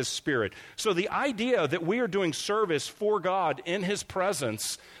people of His Spirit. So the idea that we are doing service for God in His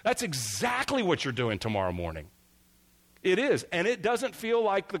presence, that's exactly what you're doing tomorrow morning. It is. And it doesn't feel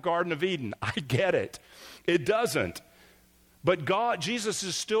like the Garden of Eden. I get it. It doesn't. But Jesus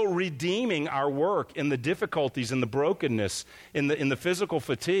is still redeeming our work in the difficulties, in the brokenness, in the physical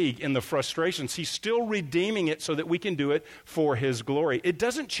fatigue, in the frustrations. He's still redeeming it so that we can do it for His glory. It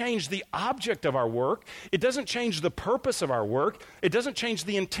doesn't change the object of our work. It doesn't change the purpose of our work. It doesn't change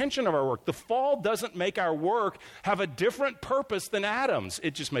the intention of our work. The fall doesn't make our work have a different purpose than Adam's.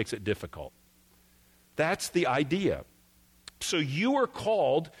 It just makes it difficult. That's the idea. So you are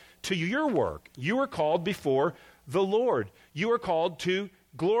called to your work. You are called before the Lord. You are called to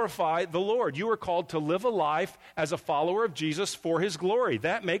glorify the Lord. You are called to live a life as a follower of Jesus for His glory.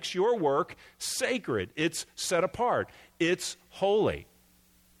 That makes your work sacred. It's set apart. It's holy.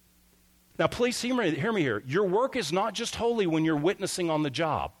 Now, please hear me here. Your work is not just holy when you're witnessing on the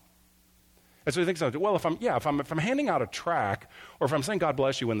job. And so he thinks, well, if I'm handing out a tract, or if I'm saying God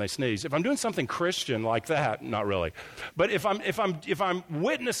bless you when they sneeze, if I'm doing something Christian like that, not really. But if I'm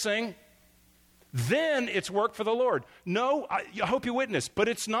witnessing, then it's work for the Lord. No, I hope you witness, but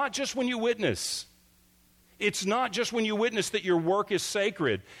it's not just when you witness. It's not just when you witness that your work is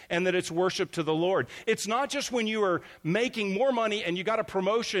sacred and that it's worship to the Lord. It's not just when you are making more money and you got a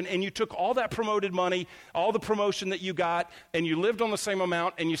promotion and you took all that promoted money, all the promotion that you got, and you lived on the same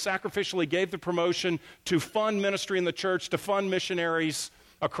amount and you sacrificially gave the promotion to fund ministry in the church, to fund missionaries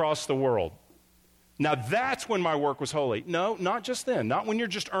across the world. Now that's when my work was holy. No, not just then. Not when you're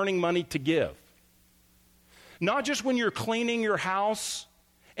just earning money to give. Not just when you're cleaning your house,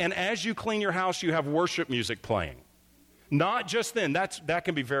 and as you clean your house, you have worship music playing. Not just then. That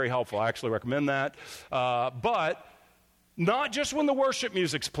can be very helpful. I actually recommend that. But not just when the worship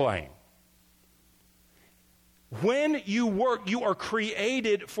music's playing. When you work, you are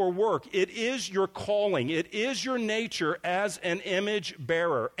created for work. It is your calling. It is your nature as an image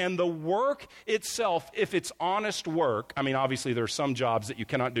bearer. And the work itself, if it's honest work, I mean, obviously there are some jobs that you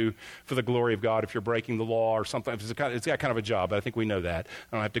cannot do for the glory of God if you're breaking the law or something. It's that kind of a job. I think we know that.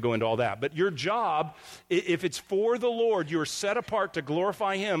 I don't have to go into all that. But your job, if it's for the Lord, you're set apart to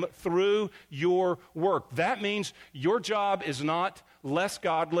glorify Him through your work. That means your job is not less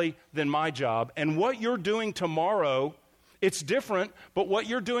godly than my job. And what you're doing tomorrow, it's different, but what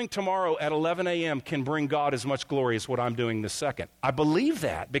you're doing tomorrow at 11 a.m. can bring God as much glory as what I'm doing this second. I believe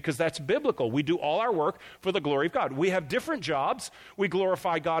that because that's biblical. We do all our work for the glory of God. We have different jobs. We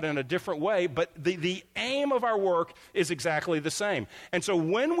glorify God in a different way, but the aim of our work is exactly the same. And so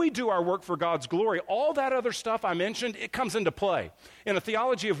when we do our work for God's glory, all that other stuff I mentioned, it comes into play. In a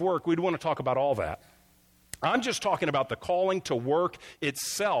theology of work, we'd want to talk about all that. I'm just talking about the calling to work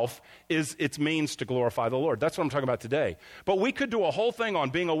itself is its means to glorify the Lord. That's what I'm talking about today. But we could do a whole thing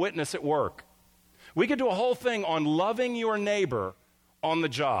on being a witness at work. We could do a whole thing on loving your neighbor on the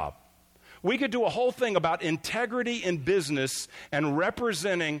job. We could do a whole thing about integrity in business and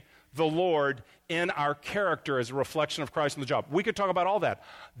representing the Lord in our character as a reflection of Christ on the job. We could talk about all that.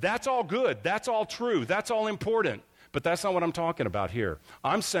 That's all good. That's all true. That's all important. But that's not what I'm talking about here.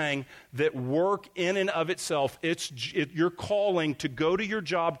 I'm saying that work in and of itself, you're calling to go to your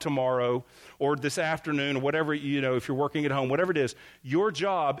job tomorrow or this afternoon or whatever, if you're working at home, whatever it is, your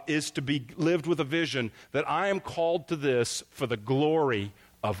job is to be lived with a vision that I am called to this for the glory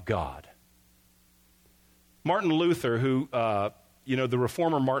of God. Martin Luther, who, the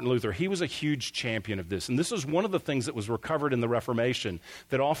reformer Martin Luther, he was a huge champion of this. And this is one of the things that was recovered in the Reformation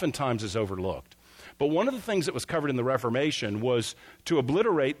that oftentimes is overlooked. But one of the things that was covered in the Reformation was to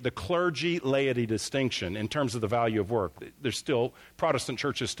obliterate the clergy-laity distinction in terms of the value of work. There's still, Protestant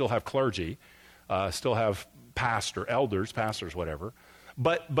churches still have clergy, still have pastors, whatever.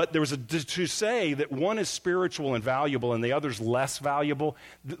 But there was to say that one is spiritual and valuable and the other's less valuable.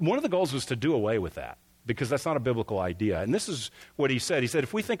 One of the goals was to do away with that, because that's not a biblical idea. And this is what he said. He said,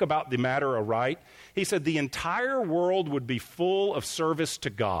 if we think about the matter aright, he said the entire world would be full of service to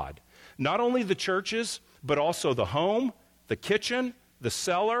God. Not only the churches, but also the home, the kitchen, the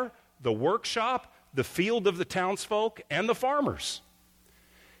cellar, the workshop, the field of the townsfolk, and the farmers.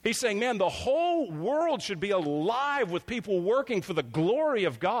 He's saying, man, the whole world should be alive with people working for the glory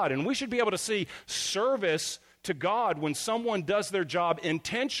of God, and we should be able to see service to God when someone does their job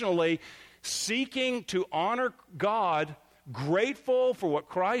intentionally, seeking to honor God, grateful for what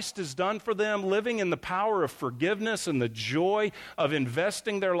Christ has done for them, living in the power of forgiveness and the joy of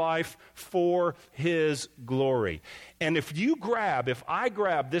investing their life for His glory. And if I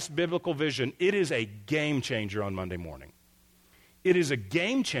grab this biblical vision, it is a game changer on Monday morning. It is a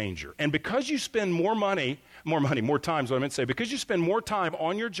game changer. And because you spend more time, because you spend more time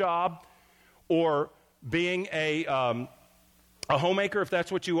on your job or being a homemaker, if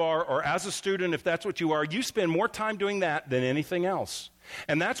that's what you are, or as a student, if that's what you are, you spend more time doing that than anything else.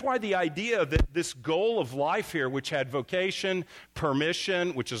 And that's why the idea that this goal of life here, which had vocation,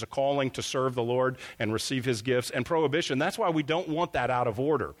 permission, which is a calling to serve the Lord and receive His gifts, and prohibition, that's why we don't want that out of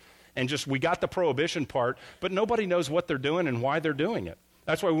order. And we got the prohibition part, but nobody knows what they're doing and why they're doing it.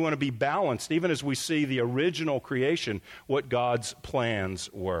 That's why we want to be balanced, even as we see the original creation, what God's plans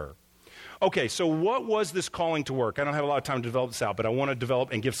were. Okay, so what was this calling to work? I don't have a lot of time to develop this out, but I want to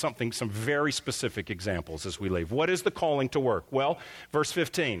develop and give some very specific examples as we leave. What is the calling to work? Well, verse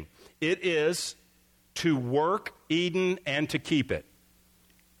 15, it is to work Eden and to keep it.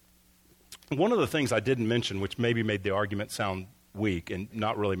 One of the things I didn't mention, which maybe made the argument sound weak and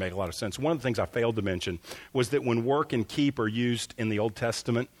not really make a lot of sense, one of the things I failed to mention was that when work and keep are used in the Old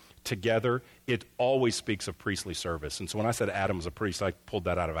Testament together, it always speaks of priestly service. And so when I said Adam was a priest, I pulled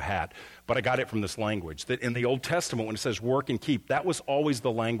that out of a hat. But I got it from this language, that in the Old Testament, when it says work and keep, that was always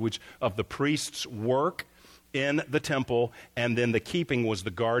the language of the priest's work in the temple, and then the keeping was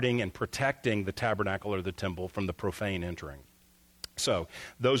the guarding and protecting the tabernacle or the temple from the profane entering. So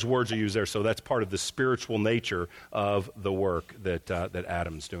those words are used there. So that's part of the spiritual nature of the work that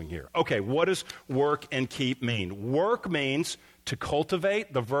Adam's doing here. Okay, what does work and keep mean? Work means to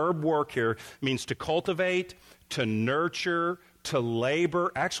cultivate. The verb work here means to cultivate, to nurture, to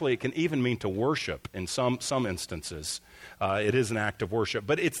labor. Actually, it can even mean to worship in some instances. It is an act of worship.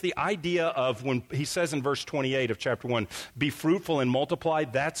 But it's the idea of when he says in verse 28 of chapter 1, be fruitful and multiply,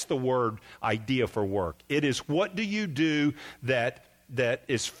 that's the word idea for work. It is what do you do that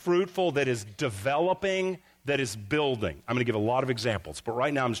is fruitful, that is developing, that is building. I'm going to give a lot of examples, but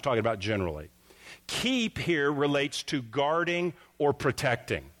right now I'm just talking about generally. Keep here relates to guarding or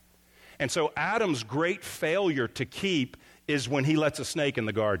protecting. And so Adam's great failure to keep is when he lets a snake in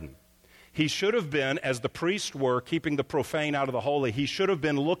the garden. He should have been, as the priests were, keeping the profane out of the holy, he should have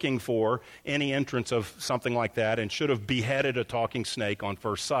been looking for any entrance of something like that and should have beheaded a talking snake on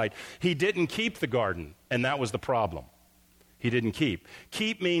first sight. He didn't keep the garden, and that was the problem. He didn't keep.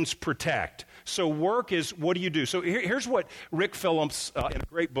 Keep means protect. So work is, what do you do? So here's what Rick Phillips, in a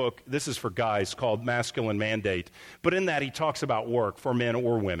great book, this is for guys, called Masculine Mandate. But in that he talks about work for men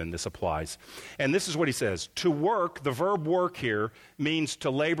or women. This applies. And this is what he says. To work, the verb work here means to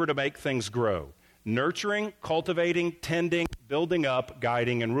labor to make things grow. Nurturing, cultivating, tending, building up,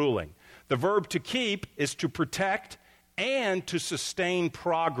 guiding, and ruling. The verb to keep is to protect and to sustain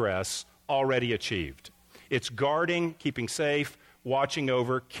progress already achieved. It's guarding, keeping safe, watching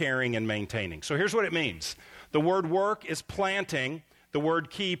over, caring, and maintaining. So here's what it means. The word work is planting. The word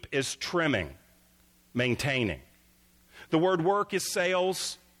keep is trimming, maintaining. The word work is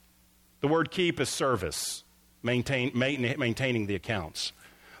sales. The word keep is service, maintaining the accounts.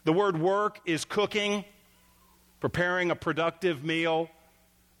 The word work is cooking, preparing a productive meal.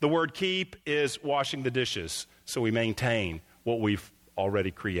 The word keep is washing the dishes, so we maintain what we've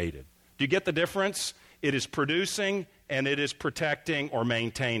already created. Do you get the difference? It is producing, and it is protecting or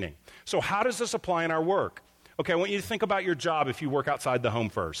maintaining. So how does this apply in our work? Okay, I want you to think about your job if you work outside the home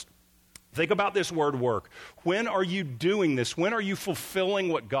first. Think about this word work. When are you doing this? When are you fulfilling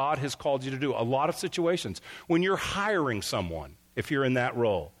what God has called you to do? A lot of situations. When you're hiring someone, if you're in that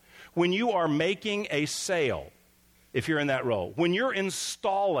role. When you are making a sale, if you're in that role. When you're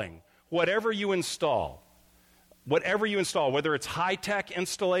installing whatever you install. Whatever you install, whether it's high-tech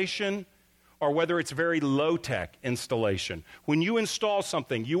installation or whether it's very low-tech installation, when you install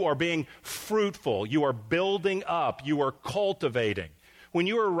something, you are being fruitful, you are building up, you are cultivating. When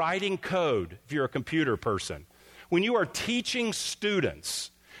you are writing code, if you're a computer person, when you are teaching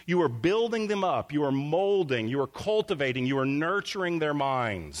students, you are building them up, you are molding, you are cultivating, you are nurturing their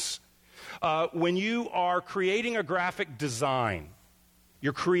minds. When you are creating a graphic design,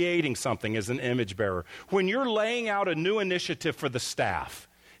 you're creating something as an image bearer. When you're laying out a new initiative for the staff,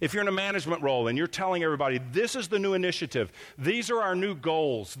 if you're in a management role and you're telling everybody, this is the new initiative, these are our new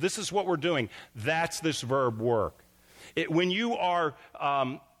goals, this is what we're doing, that's this verb work. When you are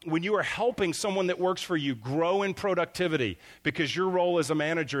helping someone that works for you grow in productivity because your role as a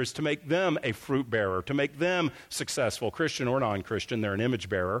manager is to make them a fruit bearer, to make them successful, Christian or non-Christian, they're an image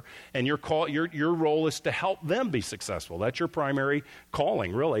bearer, and your role is to help them be successful. That's your primary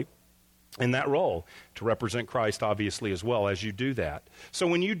calling, really, in that role, to represent Christ, obviously, as well as you do that. So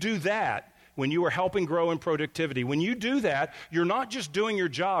when you do that, when you are helping grow in productivity, when you do that, you're not just doing your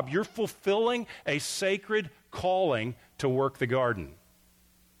job, you're fulfilling a sacred calling to work the garden.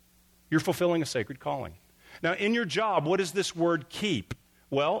 You're fulfilling a sacred calling. Now, in your job, what does this word keep?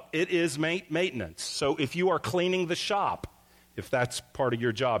 Well, it is maintenance. So if you are cleaning the shop, if that's part of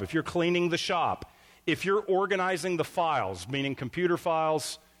your job, if you're cleaning the shop, if you're organizing the files, meaning computer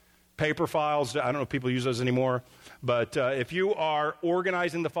files, paper files, I don't know if people use those anymore, but if you are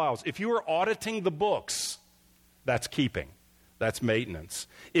organizing the files, if you are auditing the books, that's keeping. That's maintenance.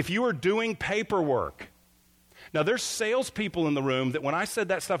 If you are doing paperwork, now, there's salespeople in the room that when I said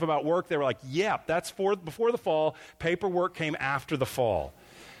that stuff about work, they were like, yep, that's before the fall. Paperwork came after the fall.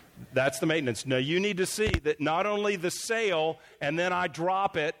 That's the maintenance. Now, you need to see that not only the sale, and then I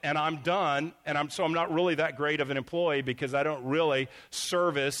drop it, and I'm done, and so I'm not really that great of an employee because I don't really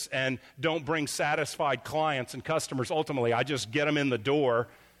service and don't bring satisfied clients and customers. Ultimately, I just get them in the door.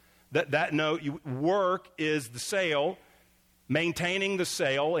 Work is the sale, maintaining the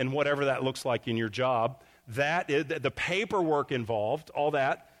sale, and whatever that looks like in your job. That is the paperwork involved, all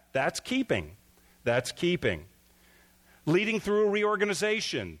that's keeping. That's keeping. Leading through a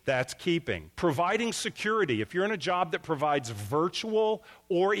reorganization, that's keeping. Providing security. If you're in a job that provides virtual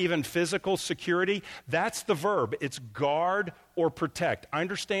or even physical security, that's the verb. It's guard or protect. I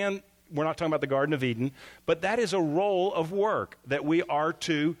understand we're not talking about the Garden of Eden, but that is a role of work that we are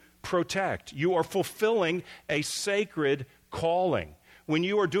to protect. You are fulfilling a sacred calling. When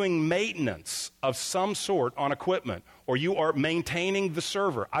you are doing maintenance of some sort on equipment, or you are maintaining the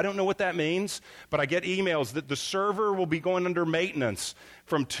server, I don't know what that means, but I get emails that the server will be going under maintenance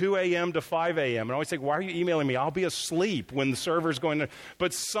from 2 a.m. to 5 a.m. And I always think, why are you emailing me? I'll be asleep when the server's going to...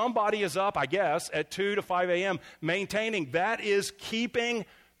 But somebody is up, I guess, at 2 to 5 a.m. maintaining. That is keeping,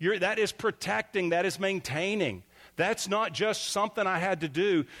 that is protecting, that is maintaining. That's not just something I had to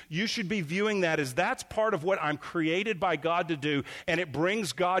do. You should be viewing that as that's part of what I'm created by God to do, and it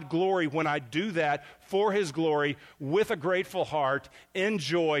brings God glory when I do that for His glory with a grateful heart, in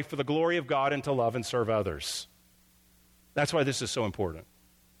joy for the glory of God, and to love and serve others. That's why this is so important.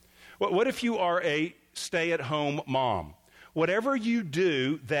 What if you are a stay-at-home mom? Whatever you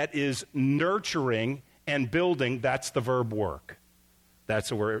do that is nurturing and building, that's the verb work. That's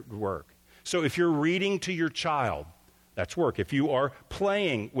the word work. So if you're reading to your child, that's work. If you are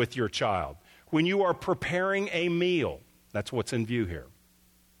playing with your child, when you are preparing a meal, that's what's in view here.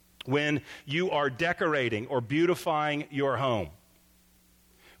 When you are decorating or beautifying your home,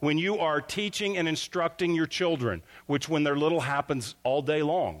 when you are teaching and instructing your children, which when they're little happens all day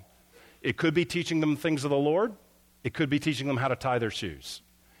long. It could be teaching them things of the Lord. It could be teaching them how to tie their shoes.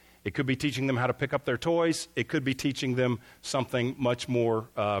 It could be teaching them how to pick up their toys. It could be teaching them something much more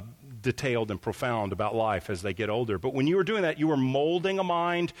detailed and profound about life as they get older. But when you are doing that, you are molding a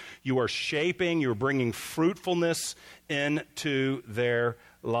mind, you are shaping, you're bringing fruitfulness into their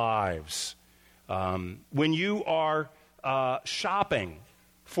lives. When you are shopping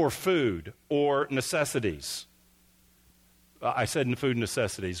for food or necessities, I said in food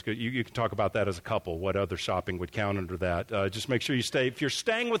necessities. You can talk about that as a couple, what other shopping would count under that. Just make sure if you're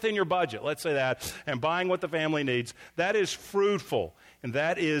staying within your budget, let's say that, and buying what the family needs, that is fruitful. And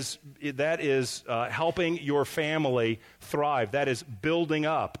that is helping your family thrive. That is building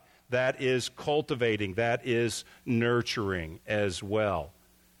up. That is cultivating. That is nurturing as well.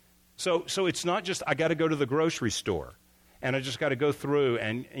 So it's not just, I got to go to the grocery store. And I just got to go through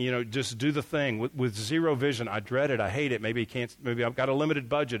and, just do the thing. With zero vision, I dread it. I hate it. Maybe I've got a limited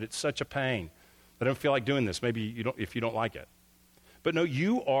budget. It's such a pain. I don't feel like doing this. Maybe if you don't like it. But no,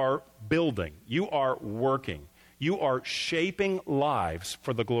 you are building. You are working. You are shaping lives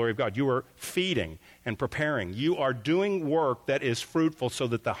for the glory of God. You are feeding and preparing. You are doing work that is fruitful so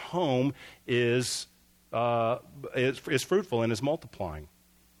that the home is fruitful and is multiplying.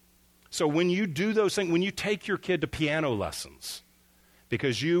 So when you do those things, when you take your kid to piano lessons,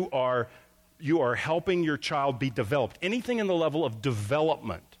 because you are helping your child be developed, anything in the level of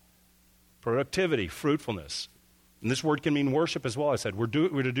development, productivity, fruitfulness, and this word can mean worship as well, I said. We're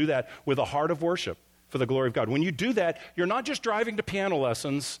to do that with a heart of worship for the glory of God. When you do that, you're not just driving to piano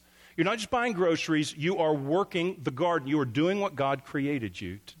lessons. You're not just buying groceries. You are working the garden. You are doing what God created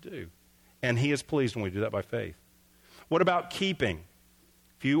you to do. And He is pleased when we do that by faith. What about keeping?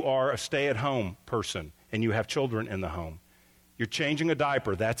 If you are a stay-at-home person and you have children in the home, you're changing a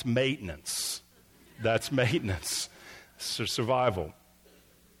diaper. That's maintenance. That's maintenance. Survival.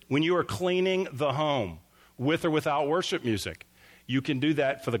 When you are cleaning the home, with or without worship music, you can do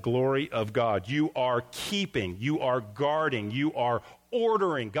that for the glory of God. You are keeping, you are guarding, you are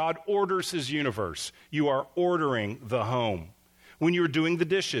ordering. God orders His universe. You are ordering the home. When you're doing the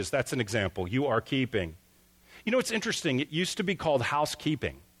dishes, that's an example. You are keeping. You know, it's interesting. It used to be called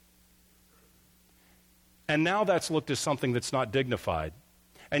housekeeping. And now that's looked as something that's not dignified.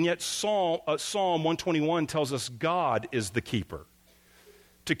 And yet Psalm 121 tells us God is the keeper.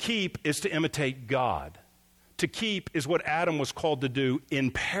 To keep is to imitate God. To keep is what Adam was called to do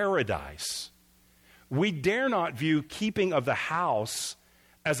in paradise. We dare not view keeping of the house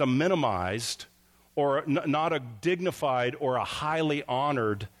as a minimized or not a dignified or a highly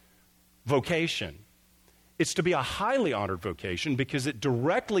honored vocation. It's to be a highly honored vocation because it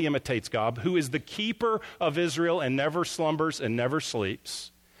directly imitates God, who is the keeper of Israel and never slumbers and never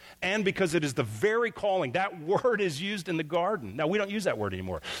sleeps. And because it is the very calling. That word is used in the garden. Now, we don't use that word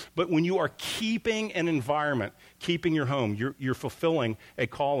anymore. But when you are keeping an environment, keeping your home, you're fulfilling a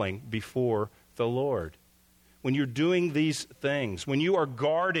calling before the Lord. When you're doing these things, when you are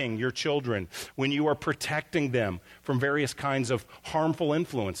guarding your children, when you are protecting them from various kinds of harmful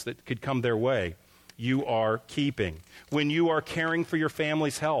influence that could come their way, you are keeping. When you are caring for your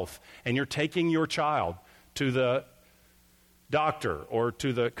family's health and you're taking your child to the doctor or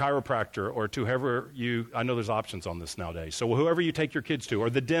to the chiropractor or to whoever I know there's options on this nowadays. So whoever you take your kids to or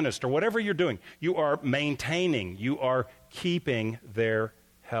the dentist or whatever you're doing, you are maintaining, you are keeping their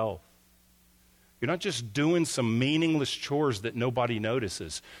health. You're not just doing some meaningless chores that nobody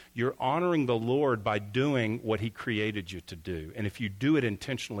notices. You're honoring the Lord by doing what He created you to do. And if you do it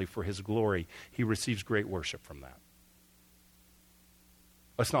intentionally for His glory, He receives great worship from that.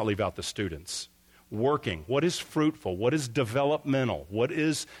 Let's not leave out the students. Working. What is fruitful? What is developmental? What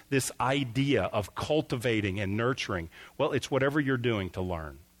is this idea of cultivating and nurturing? Well, it's whatever you're doing to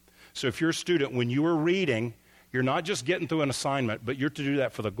learn. So if you're a student, when you are reading, you're not just getting through an assignment, but you're to do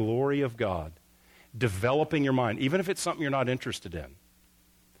that for the glory of God. Developing your mind, even if it's something you're not interested in.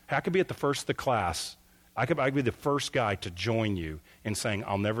 I could be at the first of the class. I could be the first guy to join you in saying,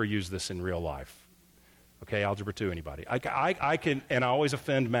 I'll never use this in real life. Okay, Algebra 2, anybody? I can, and I always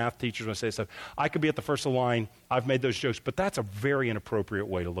offend math teachers when I say stuff. I could be at the first of the line. I've made those jokes, but that's a very inappropriate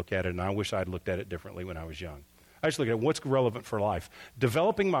way to look at it, and I wish I'd looked at it differently when I was young. I just look at what's relevant for life.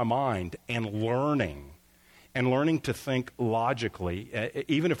 Developing my mind and learning to think logically,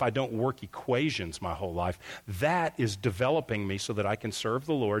 even if I don't work equations my whole life, that is developing me so that I can serve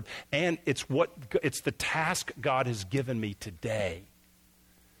the Lord, and it's the task God has given me today.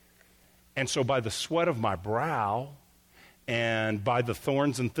 And so by the sweat of my brow and by the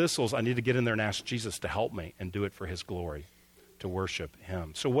thorns and thistles, I need to get in there and ask Jesus to help me and do it for His glory, to worship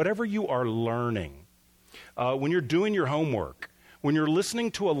Him. So whatever you are learning, when you're doing your homework, when you're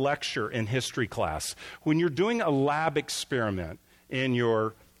listening to a lecture in history class, when you're doing a lab experiment in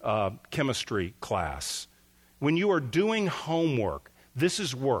your chemistry class, when you are doing homework, this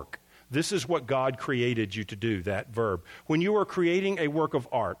is work. This is what God created you to do, that verb. When you are creating a work of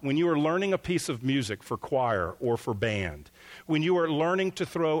art, when you are learning a piece of music for choir or for band, when you are learning to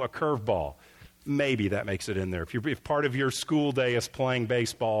throw a curveball, maybe that makes it in there. If part of your school day is playing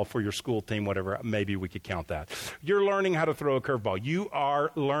baseball for your school team, whatever, maybe we could count that. You're learning how to throw a curveball. You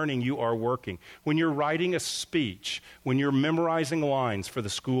are learning, you are working. When you're writing a speech, when you're memorizing lines for the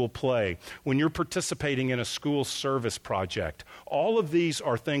school play, when you're participating in a school service project, all of these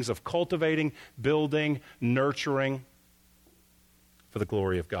are things of cultivating, building, nurturing for the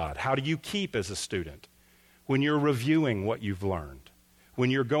glory of God. How do you keep as a student? When you're reviewing what you've learned. When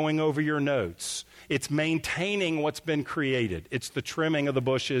you're going over your notes, it's maintaining what's been created. It's the trimming of the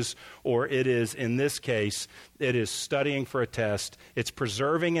bushes, or it is, in this case, it is studying for a test. It's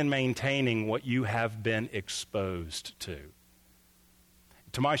preserving and maintaining what you have been exposed to.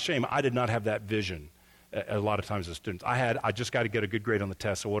 To my shame, I did not have that vision a lot of times as students. I just got to get a good grade on the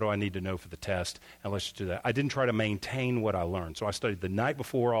test, so what do I need to know for the test? And let's just do that. I didn't try to maintain what I learned. So I studied the night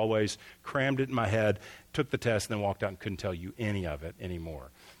before always, crammed it in my head, took the test, and then walked out and couldn't tell you any of it anymore.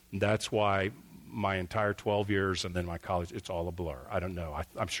 And that's why my entire 12 years and then my college, it's all a blur. I don't know.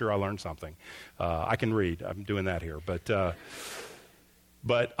 I'm sure I learned something. I can read. I'm doing that here.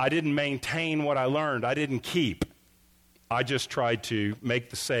 But I didn't maintain what I learned. I didn't keep. I just tried to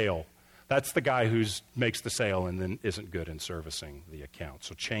make the sale. That's the guy who makes the sale and then isn't good in servicing the account.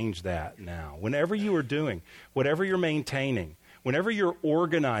 So change that now. Whenever you are doing, whatever you're maintaining, whenever you're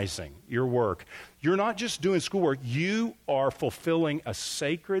organizing your work, you're not just doing schoolwork. You are fulfilling a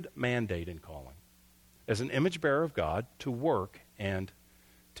sacred mandate and calling as an image bearer of God to work and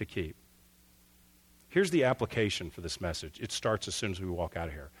to keep. Here's the application for this message. It starts as soon as we walk out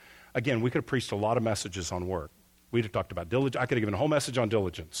of here. Again, we could have preached a lot of messages on work. We'd have talked about diligence. I could have given a whole message on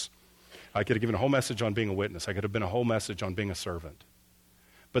diligence. I could have given a whole message on being a witness. I could have been a whole message on being a servant.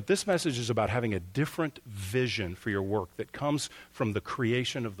 But this message is about having a different vision for your work that comes from the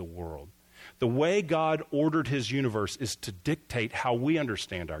creation of the world. The way God ordered his universe is to dictate how we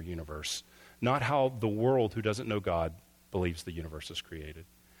understand our universe, not how the world who doesn't know God believes the universe is created.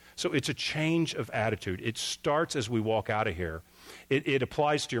 So it's a change of attitude. It starts as we walk out of here. It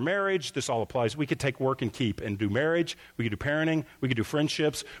applies to your marriage. This all applies. We could take work and keep and do marriage. We could do parenting. We could do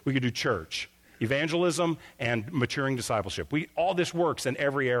friendships. We could do church, evangelism, and maturing discipleship. All this works in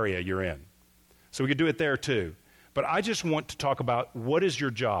every area you're in. So we could do it there too. But I just want to talk about what is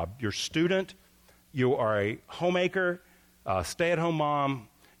your job. You're a student. You are a homemaker, a stay-at-home mom.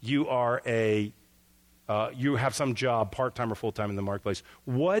 You are you have some job, part-time or full-time in the marketplace.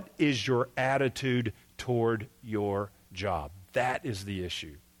 What is your attitude toward your job? That is the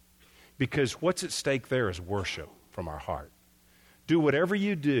issue. Because what's at stake there is worship from our heart. Do whatever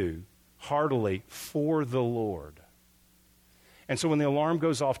you do heartily for the Lord. And so when the alarm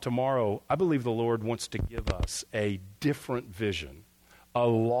goes off tomorrow, I believe the Lord wants to give us a different vision, a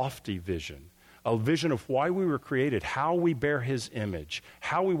lofty vision, a vision of why we were created, how we bear his image,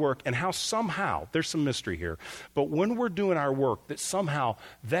 how we work, and how somehow, there's some mystery here, but when we're doing our work, that somehow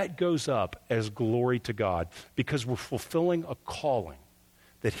that goes up as glory to God because we're fulfilling a calling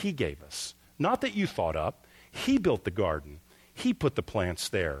that he gave us. Not that you thought up. He built the garden. He put the plants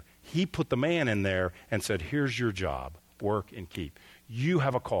there. He put the man in there and said, here's your job, work and keep. You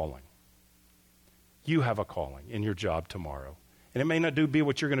have a calling. You have a calling in your job tomorrow. And it may not be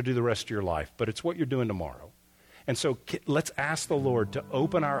what you're going to do the rest of your life, but it's what you're doing tomorrow. And so let's ask the Lord to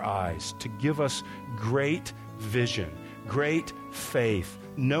open our eyes, to give us great vision, great faith,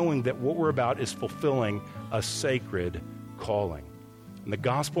 knowing that what we're about is fulfilling a sacred calling. And the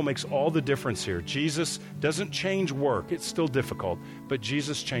gospel makes all the difference here. Jesus doesn't change work. It's still difficult, but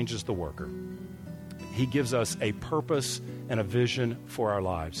Jesus changes the worker. He gives us a purpose and a vision for our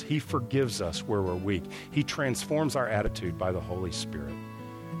lives. He forgives us where we're weak. He transforms our attitude by the Holy Spirit.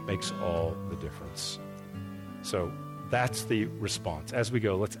 Makes all the difference. So that's the response. As we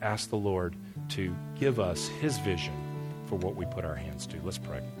go, let's ask the Lord to give us his vision for what we put our hands to. Let's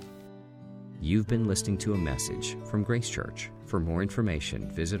pray. You've been listening to a message from Grace Church. For more information,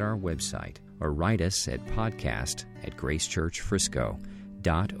 visit our website or write us at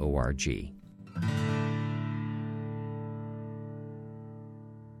podcast@gracechurchfrisco.org.